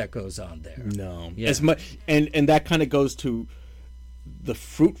energy that goes on there. No. Yeah. As much, and that kind of goes to the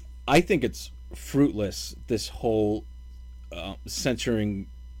fruit. I think it's fruitless, this whole censoring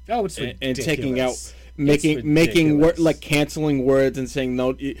Oh, it's and ridiculous. taking out, It's making ridiculous. like canceling words and saying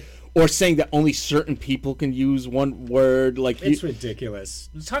no, or saying that only certain people can use one word. Like It's ridiculous.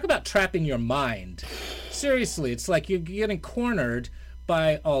 Talk about trapping your mind. Seriously, it's like you're getting cornered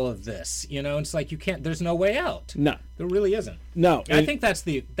by all of this. You know, it's like you can't. There's no way out. no, There really isn't. no. I think that's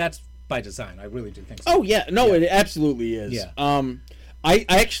by design. I really do think so. Oh yeah, no, it absolutely is. Yeah. I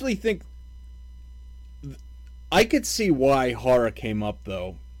actually think I could see why horror came up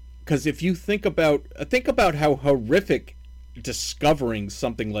though, because if you think about how horrific discovering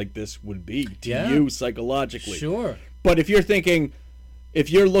something like this would be to Yeah. you psychologically. Sure. But if you're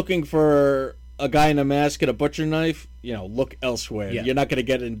looking for a guy in a mask and a butcher knife, you know, look elsewhere. Yeah. You're not going to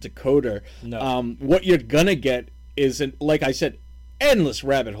get it in Decoder. No. What you're going to get is, like I said, endless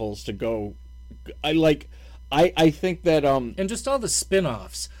rabbit holes to go. I think that And just all the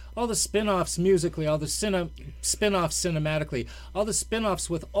spin-offs musically, all the spin-offs cinematically, all the spin-offs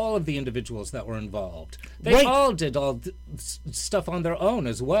with all of the individuals that were involved. They Right. all did stuff on their own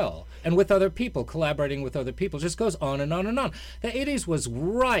as well, and with other people, collaborating with other people. Just goes on and on and on. The 80s was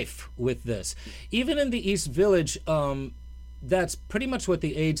rife with this. Even in the East Village that's pretty much what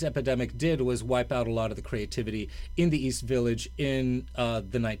the AIDS epidemic did, was wipe out a lot of the creativity in the East Village in the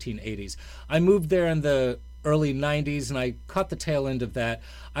 1980s. I moved there in the early 90s, and I caught the tail end of that.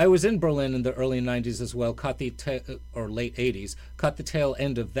 I was in Berlin in the early 90s as well, or late 80s, caught the tail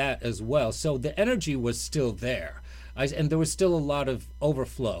end of that as well. So the energy was still there. And there was still a lot of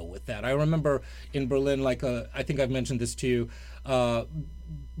overflow with that. I remember in Berlin, I think I've mentioned this to you,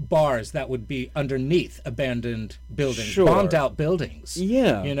 bars that would be underneath abandoned buildings, Sure. bombed out buildings.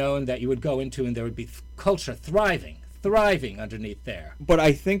 Yeah. And that you would go into, and there would be culture thriving underneath there. But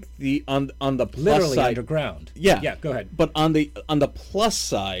I think on the plus Literally side, underground. Yeah. Yeah, go ahead. But on the plus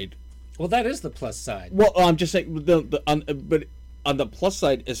side, Well, that is the plus side. well, I'm just saying but on the plus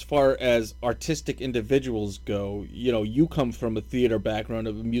side, as far as artistic individuals go, you come from a theater background,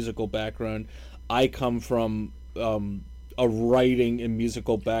 a musical background. I come from a writing and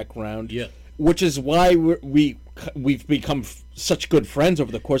musical background. Yeah. Which is why we've become such good friends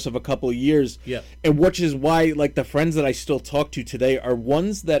over the course of a couple of years. Yeah. And which is why, the friends that I still talk to today are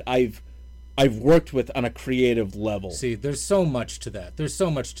ones that I've worked with on a creative level. See, there's so much to that.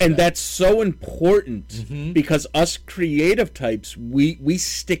 And that's so important because us creative types, we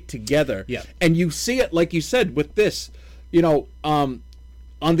stick together. Yeah. And you see it, like you said, with this, on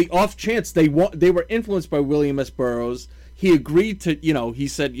the off chance they were influenced by William S. Burroughs. He agreed to, he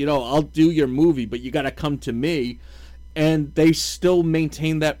said, I'll do your movie, but you got to come to me. And they still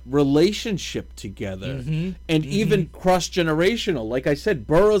maintain that relationship together. And even cross-generational. Like I said,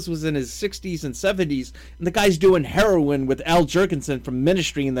 Burroughs was in his 60s and 70s, and the guy's doing heroin with Al Jurgensen from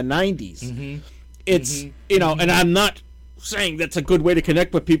Ministry in the 90s. It's, and I'm not saying that's a good way to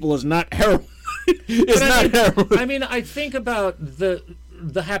connect with people is not heroin. Heroin. I mean, I think about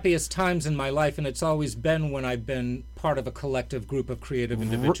the happiest times in my life, and it's always been when I've been part of a collective group of creative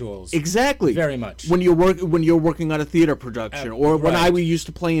individuals. Exactly. Very much. When you're working on a theater production, or when I used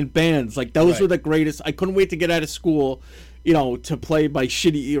to play in bands, those were the greatest. I couldn't wait to get out of school, to play my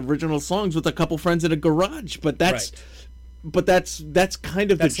shitty original songs with a couple friends in a garage. But that's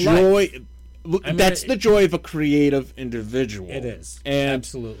kind of the joy. That's the joy of a creative individual. It is. And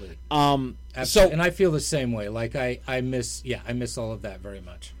absolutely. So, and I feel the same way. I miss all of that very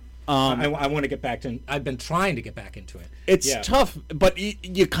much. I want to get back to. I've been trying to get back into it. It's tough, but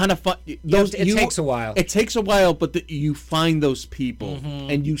you kind of it takes a while. It takes a while, but you find those people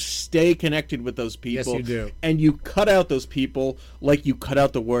and you stay connected with those people. Yes, you do. And you cut out those people like you cut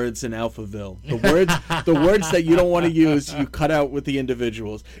out the words in Alphaville. The words that you don't want to use, you cut out with the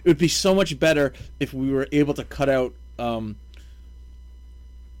individuals. It would be so much better if we were able to cut out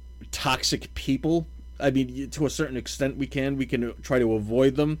toxic people. I mean, to a certain extent, we can try to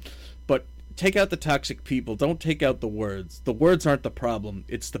avoid them, but take out the toxic people. Don't take out the words. The words aren't the problem.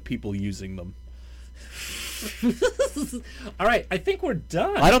 It's the people using them. All right, I think we're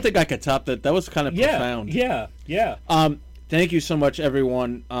done. I don't think I could top that. That was kind of profound. Yeah. Thank you so much,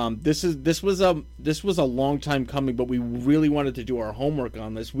 everyone. This was a long time coming, but we really wanted to do our homework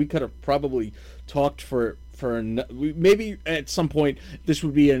on this. We could have probably talked for maybe at some point this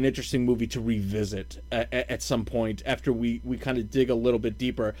would be an interesting movie to revisit at some point after we kind of dig a little bit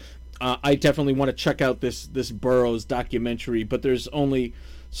deeper. I definitely want to check out this Burroughs documentary, but there's only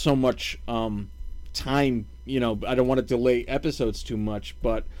so much time. I don't want to delay episodes too much,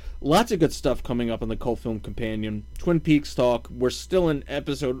 but lots of good stuff coming up on the Cult Film Companion. Twin Peaks talk. We're still in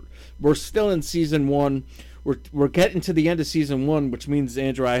season 1. We're getting to the end of season 1, which means,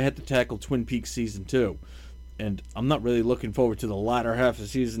 Andrew, I had to tackle Twin Peaks season 2. And I'm not really looking forward to the latter half of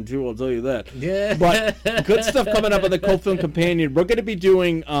season 2, I'll tell you that. Yeah. But good stuff coming up on the Cult Film Companion. We're going to be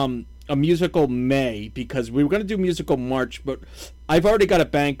doing a musical May, because we were going to do musical March, but I've already got a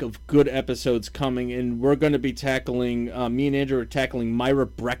bank of good episodes coming, and we're going to be tackling, me and Andrew are tackling Myra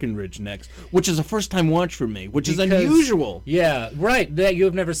Breckenridge next, which is a first-time watch for me, which is unusual. Yeah, right. That you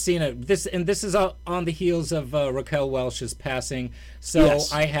have never seen it. This is on the heels of Raquel Welch's passing. So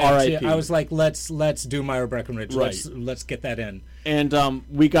yes, I had R.I.P. to. I was like, let's do Myra Breckenridge. Right. Let's get that in. And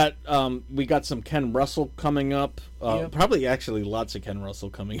we got some Ken Russell coming up. Yep. Probably actually lots of Ken Russell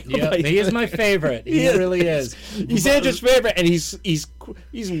coming up. Yeah, he is my favorite. He really is. He's Andrew's favorite, and he's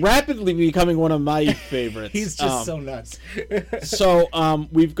rapidly becoming one of my favorites. He's just so nuts. So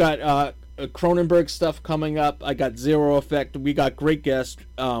we've got Cronenberg stuff coming up. I got Zero Effect. We got great guests,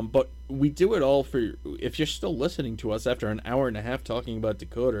 but we do it all for, if you're still listening to us after an hour and a half talking about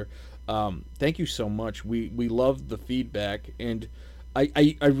Decoder, thank you so much. We love the feedback, and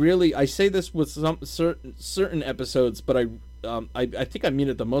I really say this with some certain episodes, but I think I mean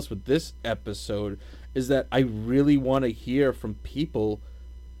it the most with this episode, is that I really want to hear from people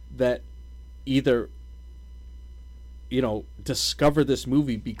that either discover this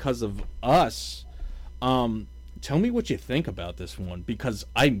movie because of us. Tell me what you think about this one, because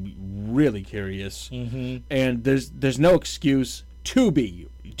I'm really curious. Mm-hmm. And there's no excuse. Tubi,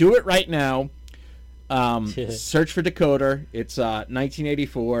 do it right now. Search for Decoder. It's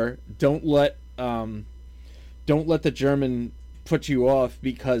 1984. Don't let the German put you off,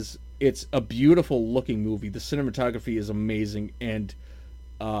 because it's a beautiful looking movie. The cinematography is amazing, and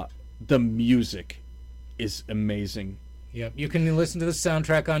the music is amazing. Yep. You can listen to the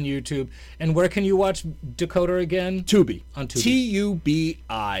soundtrack on YouTube. And where can you watch Decoder again? Tubi. On Tubi.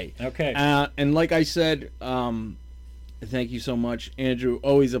 Tubi. Okay. And like I said, thank you so much, Andrew.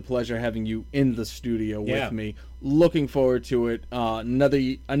 Always a pleasure having you in the studio with me. Looking forward to it.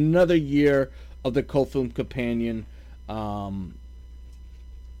 Another year of the Cult Film Companion. That's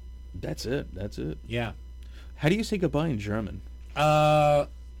it. Yeah. How do you say goodbye in German? Adieu?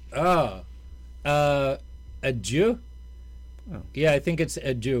 Oh. Yeah, I think it's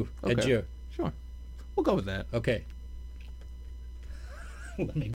adieu. Okay. Adieu. Sure. We'll go with that. Okay. Let me